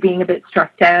maybe being a bit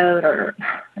stressed out, or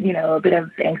a bit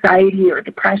of anxiety or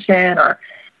depression, or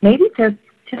maybe just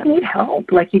need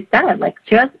help, like you said, like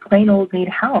just plain old need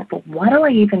help. But what do I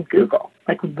even Google?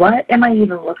 Like, what am I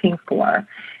even looking for?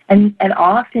 And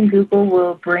often Google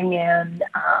will bring in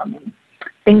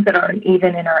things that aren't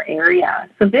even in our area.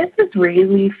 So this is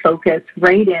really focused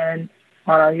right in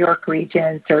on our York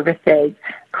Region services,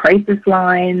 crisis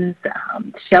lines,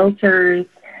 shelters,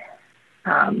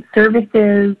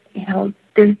 services.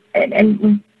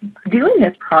 And doing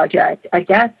this project, I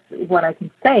guess what I can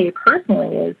say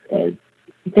personally is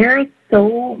there is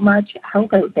so much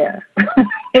help out there.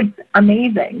 It's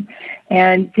amazing.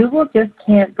 And Google just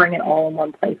can't bring it all in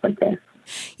one place like this.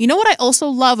 You know what I also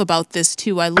love about this,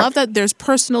 too? I love that there's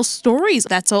personal stories.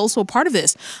 That's also part of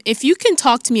this. If you can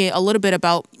talk to me a little bit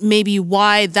about maybe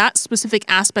why that specific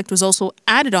aspect was also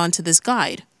added onto this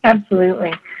guide.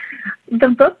 Absolutely. The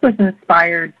book was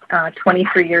inspired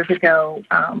 23 years ago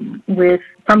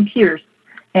from peers.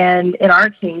 And in our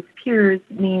case, peers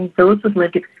means those with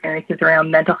lived experiences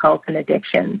around mental health and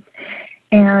addictions.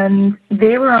 And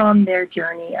they were on their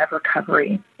journey of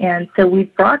recovery. And so we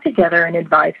brought together an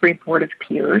advisory board of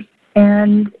peers.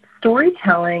 And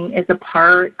storytelling is a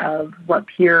part of what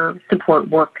peer support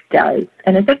work does.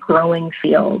 And it's a growing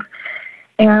field.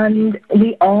 And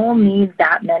we all need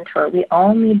that mentor. We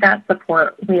all need that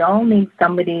support. We all need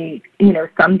somebody,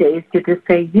 some days to just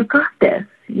say, you got this.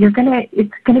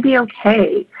 It's gonna be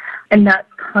okay. And that's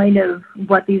kind of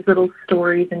what these little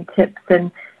stories and tips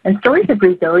and stories of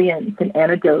resilience and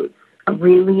antidotes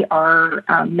really are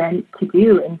meant to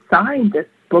do inside this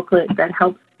booklet that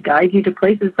helps guide you to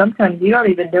places sometimes you don't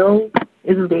even know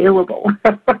is available.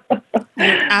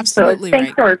 Absolutely so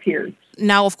thanks to our peers.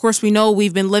 Now, of course, we know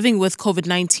we've been living with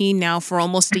COVID-19 now for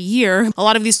almost a year. A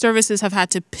lot of these services have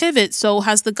had to pivot. So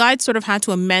has the guide sort of had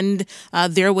to amend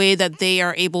their way that they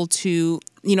are able to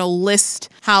list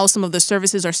how some of the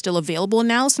services are still available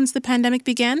now since the pandemic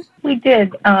began? We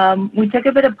did. We took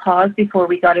a bit of pause before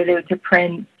we got it out to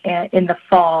print in the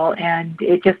fall, and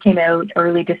it just came out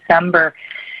early December.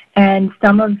 And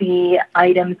some of the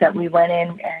items that we went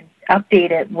in and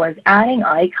updated was adding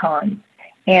icons.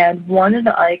 And one of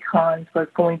the icons was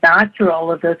going back through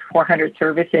all of those 400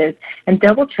 services and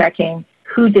double-checking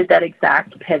who did that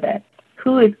exact pivot,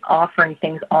 who is offering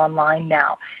things online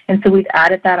now. And so we've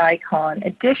added that icon.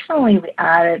 Additionally, we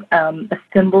added a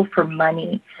symbol for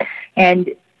money.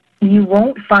 And you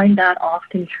won't find that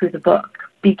often through the book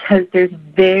because there's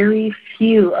very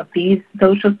few of these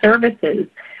social services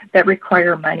that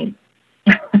require money.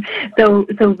 So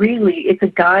really, it's a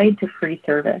guide to free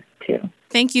service, too.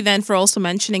 Thank you then for also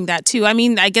mentioning that too. I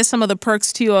mean, I guess some of the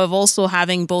perks too of also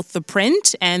having both the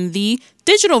print and the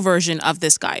digital version of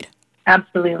this guide.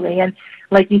 Absolutely. And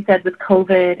like you said, with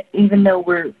COVID, even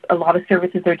though a lot of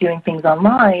services are doing things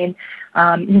online,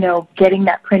 getting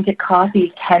that printed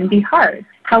copy can be hard.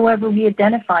 However, we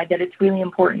identified that it's really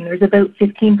important. There's about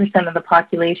 15% of the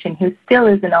population who still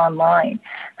isn't online.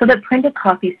 So that printed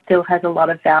copy still has a lot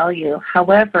of value.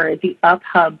 However, the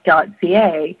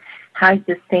uphub.ca has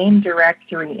the same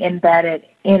directory embedded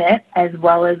in it, as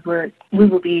well as we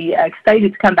will be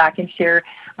excited to come back and share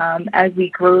as we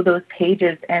grow those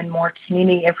pages and more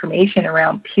community information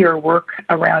around peer work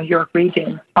around York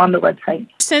Region on the website.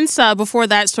 Since before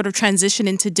that sort of transition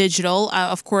into digital,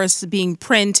 of course, being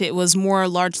print, it was more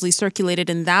largely circulated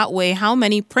in that way. How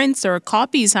many prints or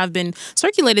copies have been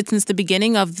circulated since the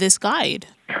beginning of this guide?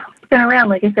 Been around,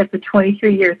 like I said, for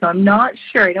 23 years, so I'm not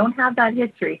sure. I don't have that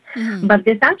history. Mm-hmm. But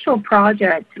this actual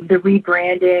project, the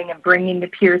rebranding and bringing the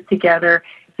peers together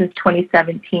since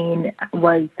 2017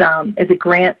 was as a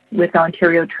grant with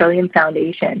Ontario Trillium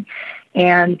Foundation.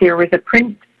 And there was a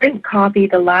print copy.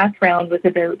 The last round was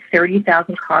about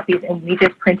 30,000 copies, and we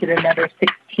just printed another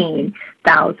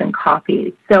 16,000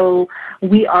 copies. So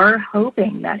we are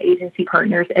hoping that agency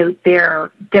partners out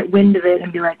there get wind of it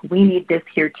and be like, we need this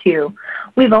here too.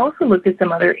 We've also looked at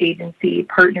some other agency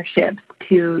partnerships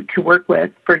to work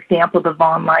with. For example, the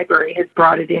Vaughan Library has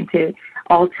brought it into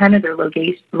all 10 of their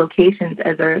locations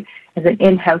as an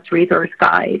in-house resource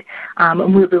guide.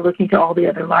 And we'll be looking to all the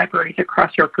other libraries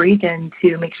across York Region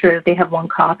to make sure that they have one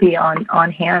copy on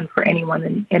hand for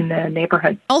anyone in the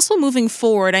neighborhood. Also moving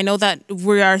forward, I know that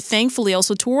we are thankfully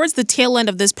also towards the tail end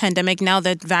of this pandemic now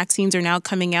that vaccines are now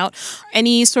coming out.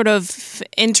 Any sort of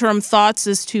interim thoughts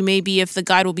as to maybe if the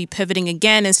guide will be pivoting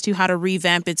again as to how to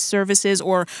revamp its services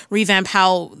or revamp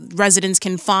how residents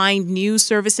can find new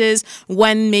services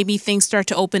when maybe things start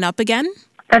to open up again?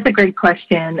 That's a great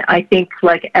question. I think,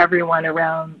 like everyone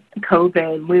around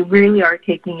COVID, we really are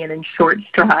taking it in short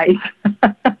strides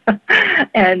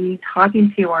and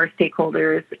talking to our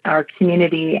stakeholders, our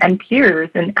community, and peers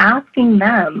and asking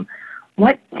them,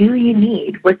 what do you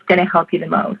need? What's going to help you the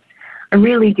most? I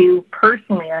really do.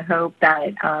 Personally, I hope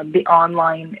that the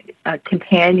online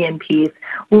companion piece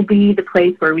will be the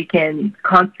place where we can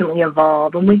constantly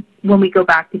evolve. When we go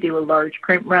back to do a large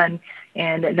print run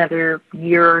in another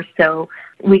year or so,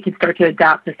 we can start to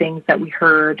adapt the things that we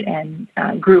heard and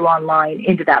grew online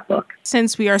into that book.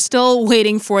 Since we are still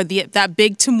waiting for that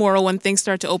big tomorrow when things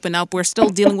start to open up, we're still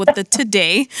dealing with the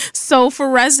today. So for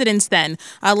residents then,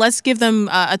 let's give them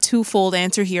a twofold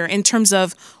answer here in terms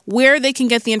of where they can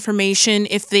get the information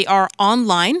if they are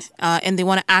online and they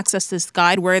want to access this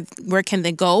guide, where can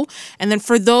they go? And then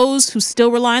for those who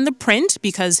still rely on the print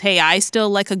because, hey, I still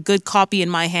like a good copy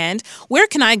in my hand, where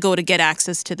can I go to get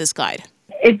access to this guide?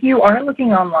 If you are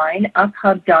looking online,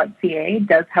 uphub.ca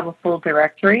does have a full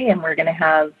directory, and we're going to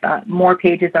have more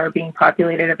pages are being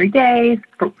populated every day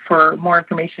for more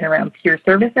information around peer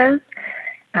services,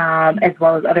 as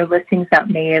well as other listings that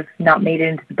may have not made it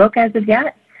into the book as of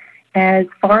yet. As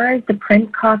far as the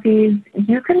print copies,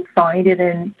 you can find it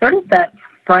in sort of that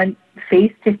front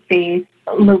face-to-face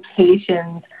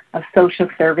locations of social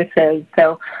services.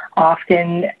 So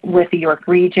often with the York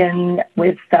Region,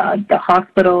 with the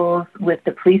hospitals, with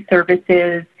the police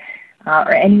services,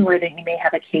 or anywhere that you may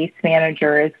have a case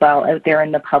manager as well out there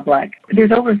in the public.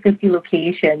 There's over 50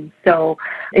 locations, so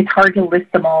it's hard to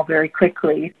list them all very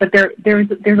quickly. But there's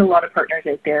a lot of partners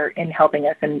out there in helping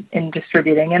us in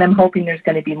distributing, and I'm hoping there's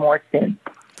going to be more soon.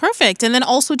 Perfect. And then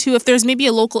also, too, if there's maybe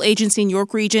a local agency in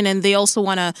York Region and they also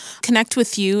want to connect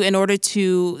with you in order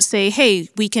to say, hey,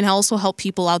 we can also help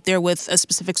people out there with a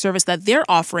specific service that they're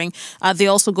offering, they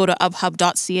also go to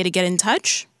uphub.ca to get in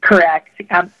touch? Correct.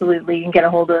 Absolutely. You can get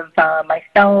a hold of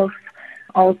myself.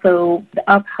 Also, the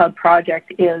UpHub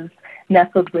project is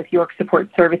nestled with York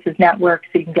Support Services Network,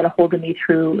 so you can get a hold of me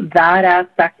through that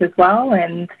aspect as well.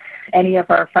 And any of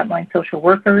our frontline social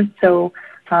workers. So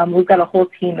we've got a whole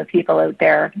team of people out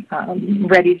there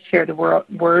ready to share the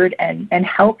word and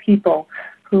help people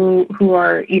who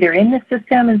are either in the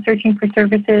system and searching for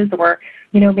services, or,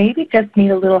 maybe just need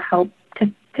a little help,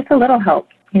 just a little help.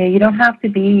 You don't have to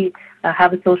be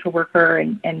have a social worker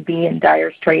and be in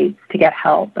dire straits to get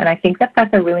help. And I think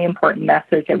that's a really important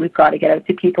message that we've got to get out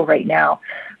to people right now.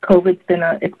 COVID's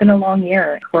been a long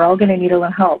year. We're all going to need a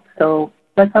little help. So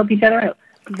let's help each other out.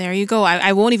 There you go.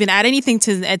 I won't even add anything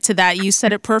to that. You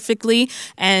said it perfectly.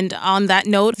 And on that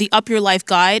note, the Up Your Life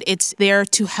Guide, it's there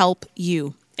to help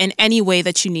you in any way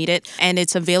that you need it. And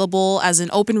it's available as an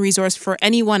open resource for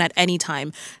anyone at any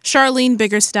time. Charlene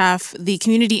Biggerstaff, the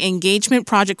Community Engagement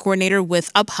Project Coordinator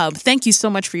with UpHub, thank you so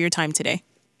much for your time today.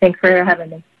 Thanks for having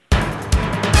me.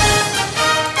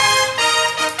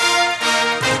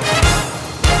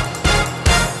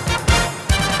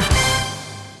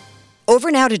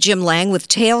 Over now to Jim Lang with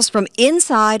tales from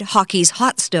inside hockey's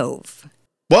hot stove.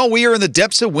 Well, we are in the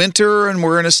depths of winter and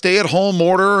we're in a stay-at-home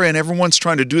order and everyone's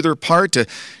trying to do their part to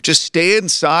just stay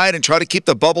inside and try to keep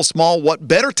the bubble small. What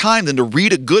better time than to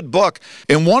read a good book?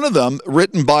 And one of them,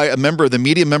 written by a member of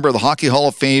the Hockey Hall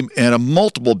of Fame and a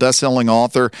multiple best-selling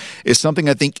author, is something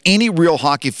I think any real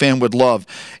hockey fan would love.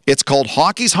 It's called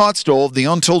Hockey's Hot Stove, The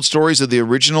Untold Stories of the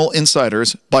Original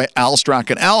Insiders by Al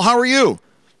Strachan. Al, how are you?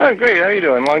 Oh, great. How you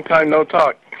doing? Long time no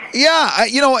talk. Yeah,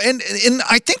 and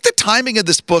I think the timing of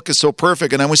this book is so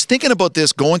perfect. And I was thinking about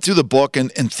this, going through the book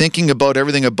and thinking about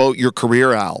everything about your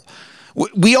career, Al.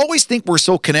 We always think we're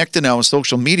so connected now on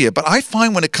social media, but I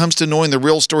find when it comes to knowing the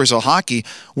real stories of hockey,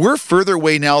 we're further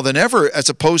away now than ever, as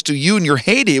opposed to you in your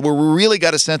heyday where we really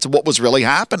got a sense of what was really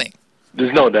happening.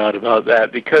 There's no doubt about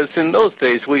that, because in those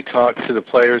days we talked to the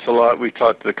players a lot, we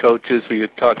talked to the coaches, we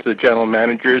talked to the general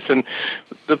managers, and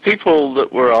the people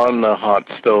that were on the hot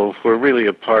stove were really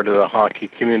a part of the hockey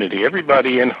community.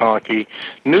 Everybody in hockey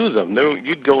knew them.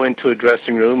 You'd go into a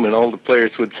dressing room and all the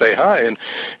players would say hi, and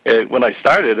when I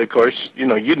started, of course,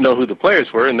 you'd know who the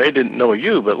players were and they didn't know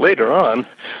you, but later on,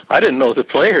 I didn't know the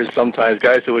players sometimes,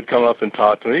 guys who would come up and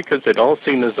talk to me because they'd all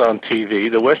seen us on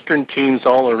TV. The Western teams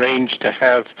all arranged to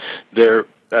have their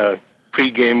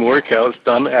pre-game workouts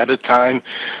done at a time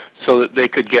so that they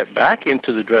could get back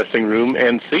into the dressing room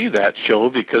and see that show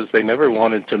because they never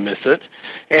wanted to miss it.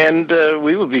 And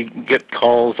we would get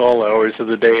calls all hours of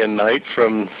the day and night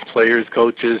from players,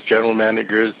 coaches, general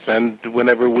managers, and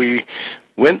whenever we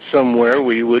went somewhere,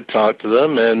 we would talk to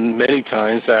them, and many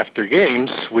times after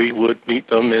games, we would meet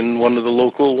them in one of the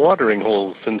local watering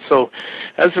holes. And so,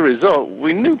 as a result,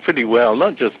 we knew pretty well,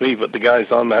 not just me, but the guys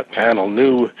on that panel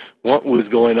knew what was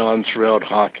going on throughout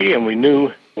hockey, and we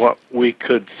knew what we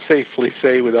could safely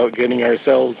say without getting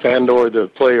ourselves and or the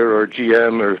player or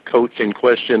GM or coach in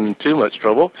question in too much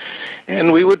trouble,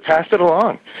 and we would pass it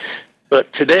along.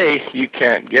 But today, you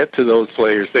can't get to those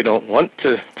players. They don't want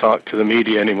to talk to the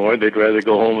media anymore. They'd rather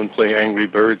go home and play Angry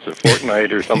Birds or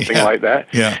Fortnite or something like that.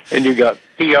 Yeah. And you've got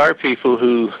PR people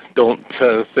who don't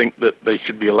think that they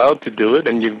should be allowed to do it,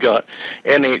 and you've got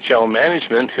NHL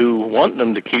management who want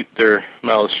them to keep their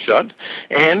mouths shut,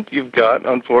 and you've got,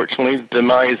 unfortunately, the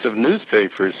demise of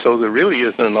newspapers. So there really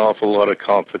isn't an awful lot of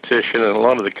competition, and a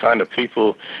lot of the kind of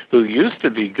people who used to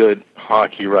be good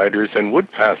hockey writers and would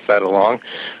pass that along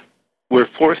were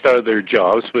forced out of their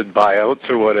jobs with buyouts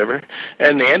or whatever,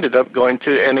 and they ended up going to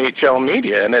NHL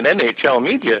media. And at NHL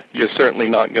media, you're certainly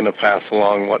not going to pass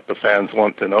along what the fans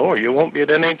want to know, or you won't be at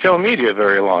NHL media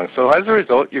very long. So as a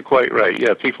result, you're quite right.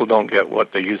 Yeah, people don't get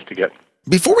what they used to get.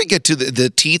 Before we get to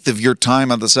the teeth of your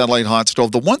time on the satellite hot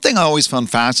stove, the one thing I always found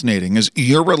fascinating is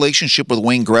your relationship with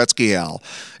Wayne Gretzky, Al.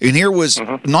 And here was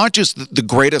not just the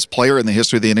greatest player in the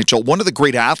history of the NHL, one of the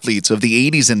great athletes of the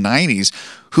 80s and 90s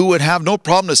who would have no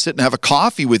problem to sit and have a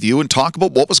coffee with you and talk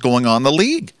about what was going on in the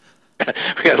league.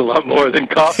 We had a lot more than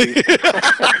coffee.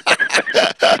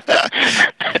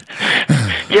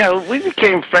 Yeah, we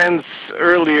became friends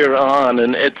earlier on,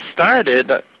 and it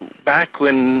started back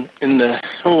when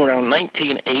around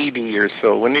 1980 or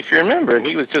so, when, if you remember,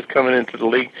 he was just coming into the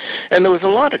league, and there was a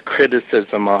lot of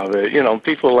criticism of it.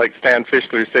 People like Stan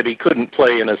Fischler said he couldn't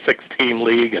play in a 6-team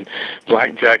league, and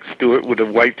Blackjack Stewart would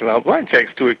have wiped him out. Blackjack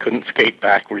Stewart couldn't skate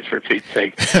backwards, for Pete's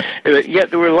sake. Yet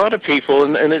there were a lot of people,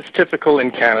 and it's typical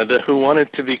in Canada, who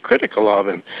wanted to be critical of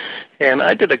him. And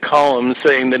I did a column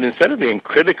saying that instead of being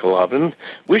critical of him,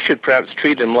 we should perhaps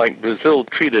treat him like Brazil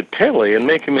treated Pele and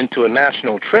make him into a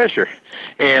national treasure.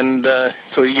 And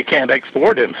so you can't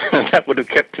export him. That would have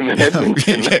kept him in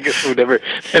Edmonton. I guess we'd never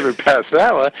pass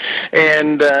that one.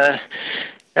 And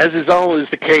as is always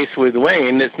the case with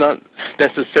Wayne, it's not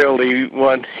necessarily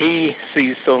what he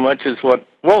sees so much as what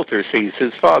Walter sees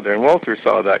his father, and Walter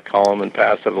saw that column and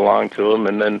passed it along to him.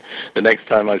 And then the next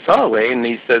time I saw Wayne,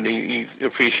 he said he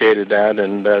appreciated that,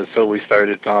 and so we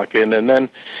started talking. And then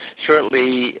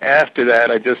shortly after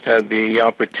that, I just had the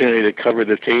opportunity to cover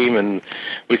the team, and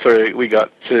we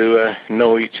got to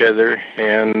know each other,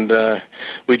 and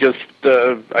we just,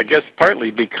 I guess partly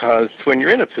because when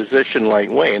you're in a position like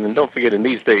Wayne, and don't forget in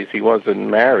these days he wasn't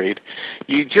married,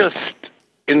 you just,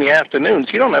 in the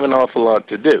afternoons, you don't have an awful lot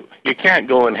to do. You can't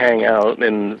go and hang out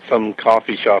in some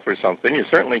coffee shop or something. You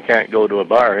certainly can't go to a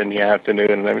bar in the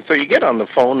afternoon. So you get on the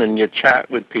phone and you chat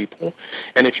with people.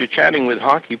 And if you're chatting with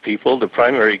hockey people, the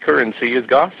primary currency is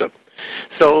gossip.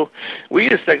 So we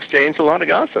used to exchange a lot of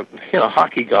gossip,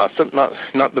 hockey gossip, not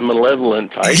the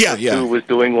malevolent type, who was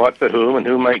doing what to whom and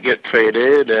who might get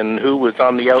traded and who was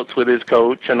on the outs with his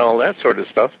coach and all that sort of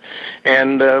stuff.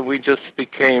 And we just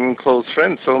became close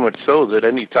friends, so much so that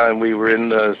any time we were in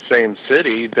the same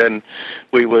city, then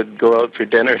we would go out for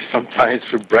dinner, sometimes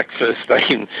for breakfast.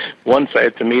 Once I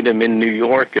had to meet him in New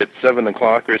York at 7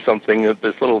 o'clock or something at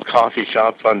this little coffee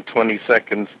shop on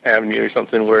 22nd Avenue or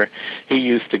something where he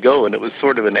used to go, and it was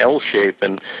sort of an L shape,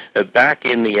 and back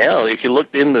in the L, if you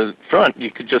looked in the front,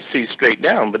 you could just see straight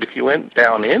down, but if you went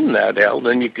down in that L,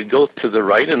 then you could go to the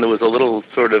right, and there was a little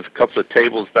sort of couple of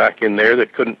tables back in there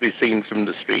that couldn't be seen from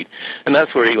the street, and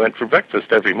that's where he went for breakfast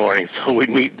every morning. So we'd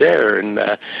meet there and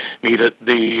meet at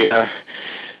the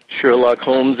Sherlock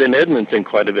Holmes in Edmonton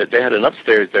quite a bit. They had an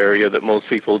upstairs area that most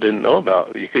people didn't know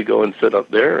about. You could go and sit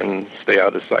up there and stay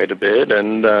out of sight a bit,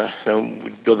 and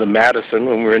we'd go to Madison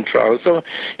when we were in Toronto. So,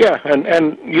 yeah,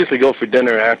 and usually go for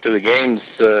dinner after the games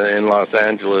in Los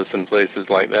Angeles and places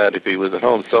like that if he was at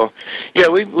home. So, yeah,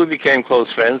 we became close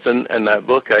friends, and that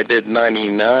book I did,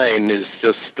 99, is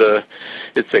just,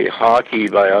 it's a hockey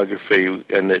biography,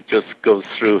 and it just goes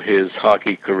through his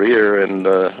hockey career, and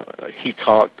he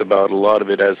talked about a lot of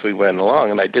it as we went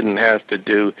along, and I didn't have to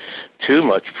do too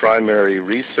much primary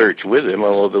research with him,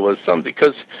 although there was some,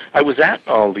 because I was at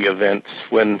all the events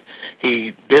when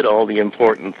he did all the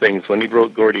important things, when he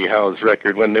broke Gordie Howe's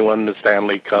record, when they won the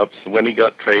Stanley Cups, when he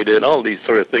got traded, all these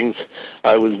sort of things.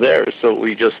 I was there, so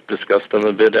we just discussed them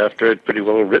a bit after I'd pretty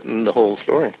well written the whole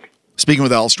story. Speaking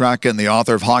with Al Strachan, the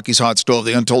author of Hockey's Hot Stove,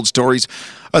 The Untold Stories,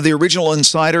 the original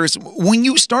insiders. When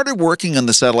you started working on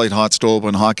the Satellite Hot Stove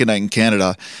on Hockey Night in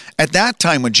Canada, at that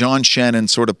time when John Shannon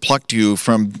sort of plucked you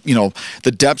from,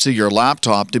 the depths of your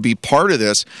laptop to be part of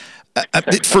this,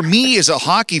 for me as a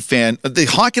hockey fan, the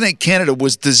Hockey Night Canada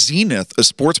was the zenith of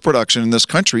sports production in this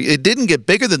country. It didn't get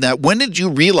bigger than that. When did you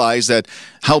realize that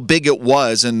how big it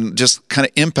was and just kind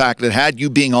of impact it had,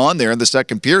 you being on there in the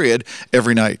second period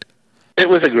every night? It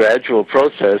was a gradual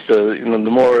process. The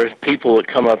more people that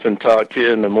come up and talk to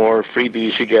you, and the more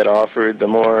freebies you get offered, the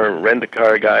more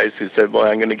rent-a-car guys who said, "Boy,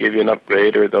 I'm going to give you an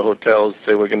upgrade," or the hotels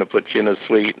say, "We're going to put you in a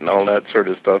suite," and all that sort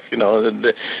of stuff.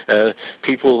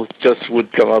 People just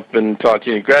would come up and talk to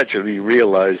you. And gradually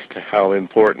realized how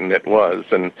important it was.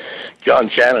 And John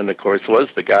Shannon, of course, was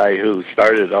the guy who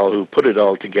started it all, who put it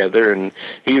all together, and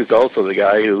he was also the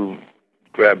guy who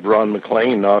grabbed Ron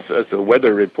McLean off as a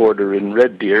weather reporter in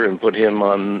Red Deer and put him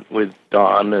on with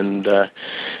Don,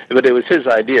 but it was his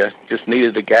idea. Just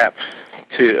needed a gap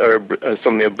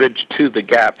a bridge to the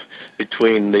gap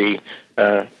between the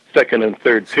second and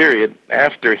third period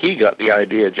after he got the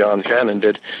idea, John Shannon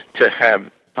did, to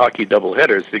have hockey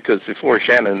doubleheaders, because before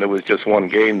Shannon there was just one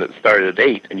game that started at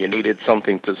 8, and you needed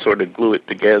something to sort of glue it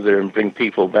together and bring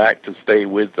people back to stay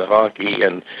with the hockey,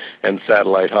 and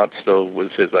Satellite Hot Stove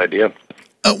was his idea.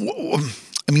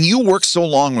 You worked so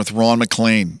long with Ron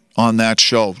McLean on that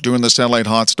show, doing the Satellite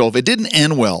Hot Stove. It didn't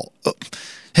end well.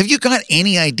 Have you got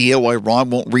any idea why Ron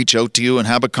won't reach out to you and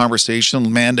have a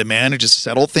conversation man-to-man and just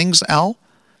settle things, Al?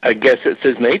 I guess it's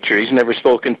his nature. He's never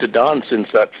spoken to Don since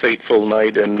that fateful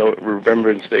night and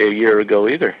Remembrance Day a year ago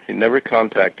either. He never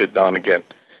contacted Don again.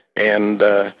 And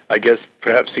I guess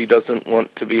perhaps he doesn't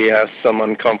want to be asked some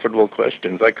uncomfortable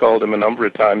questions. I called him a number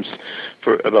of times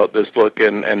about this book,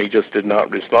 and he just did not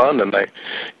respond. And I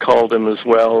called him as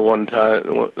well one time.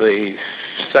 The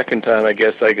second time, I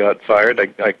guess, I got fired.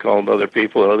 I called other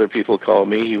people, and other people called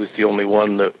me. He was the only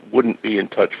one that wouldn't be in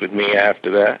touch with me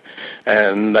after that.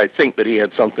 And I think that he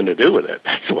had something to do with it.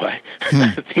 That's why.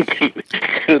 I think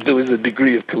there was a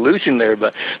degree of collusion there,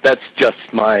 but that's just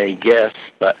my guess.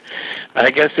 But I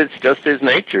guess it's just his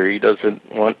nature. He doesn't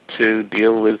want to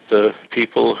deal with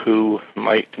people who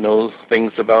might know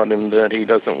things about him that he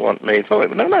doesn't want made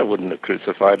public. And I wouldn't have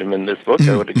crucified him in this book.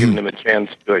 I would have given him a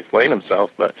chance to explain himself,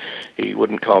 but he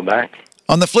wouldn't call back.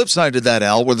 On the flip side of that,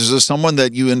 Al, was there someone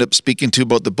that you end up speaking to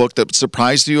about the book that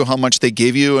surprised you, how much they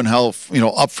gave you and how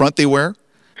upfront they were?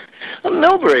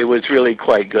 Millbury was really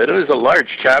quite good. It was a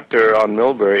large chapter on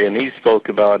Millbury, and he spoke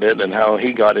about it and how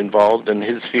he got involved and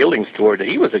his feelings toward it.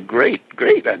 He was a great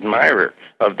admirer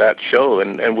of that show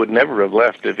and would never have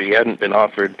left if he hadn't been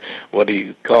offered what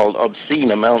he called obscene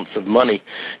amounts of money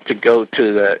to go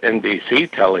to the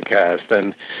NBC telecast.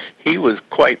 And he was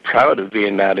quite proud of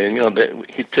being that. And,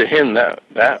 to him,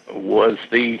 that was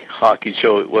the hockey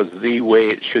show. It was the way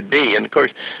it should be. And, of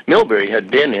course, Millbury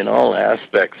had been in all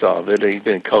aspects of it. He'd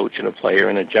been a coach and a player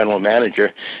and a general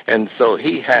manager. And so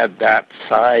he had that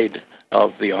side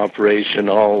of the operation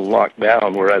all locked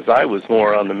down, whereas I was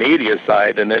more on the media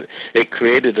side, and it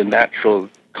created a natural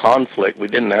conflict. We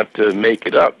didn't have to make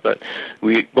it up, but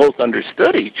we both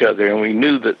understood each other, and we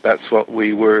knew that that's what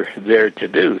we were there to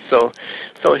do. So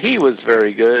he was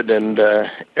very good, and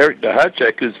Eric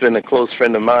Dahacek, who's been a close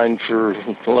friend of mine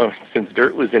since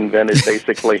dirt was invented,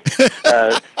 basically,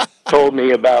 told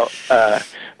me about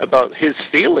his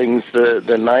feelings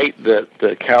the night that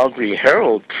the Calgary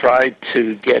Herald tried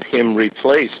to get him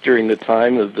replaced during the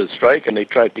time of the strike, and they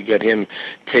tried to get him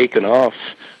taken off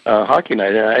Hockey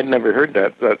Night. And I'd never heard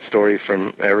that story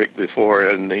from Eric before,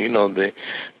 and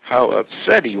how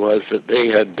upset he was that they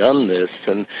had done this.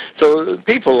 And so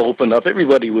people opened up.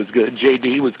 Everybody was good.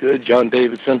 JD was good, John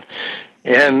Davidson,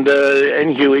 and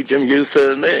Huey, Jim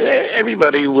Yusa, and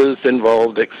everybody was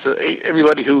involved.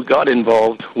 Everybody who got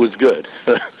involved was good,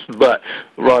 but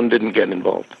Ron didn't get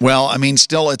involved. Well, I mean,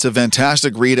 still, it's a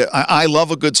fantastic read. I love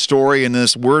a good story in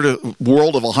this world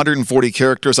of 140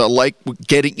 characters. I like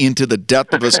getting into the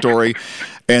depth of a story,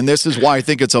 and this is why I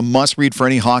think it's a must-read for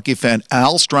any hockey fan.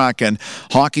 Al Strachan,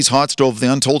 Hockey's Hot Stove,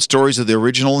 The Untold Stories of the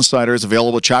Original Insiders,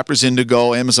 available at Chapters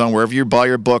Indigo, Amazon, wherever you buy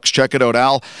your books. Check it out.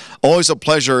 Al, always a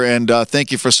pleasure, and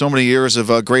thank you for so many years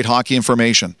of great hockey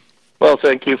information. Well,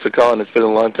 thank you for calling. It's been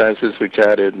a long time since we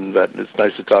chatted, and it's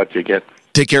nice to talk to you again.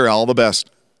 Take care, Al. All the best.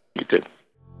 You too.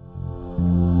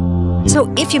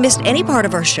 So if you missed any part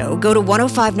of our show, go to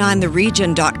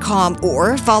 1059theregion.com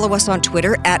or follow us on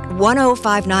Twitter at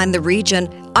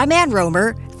 1059theregion. I'm Ann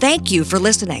Rohmer. Thank you for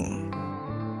listening.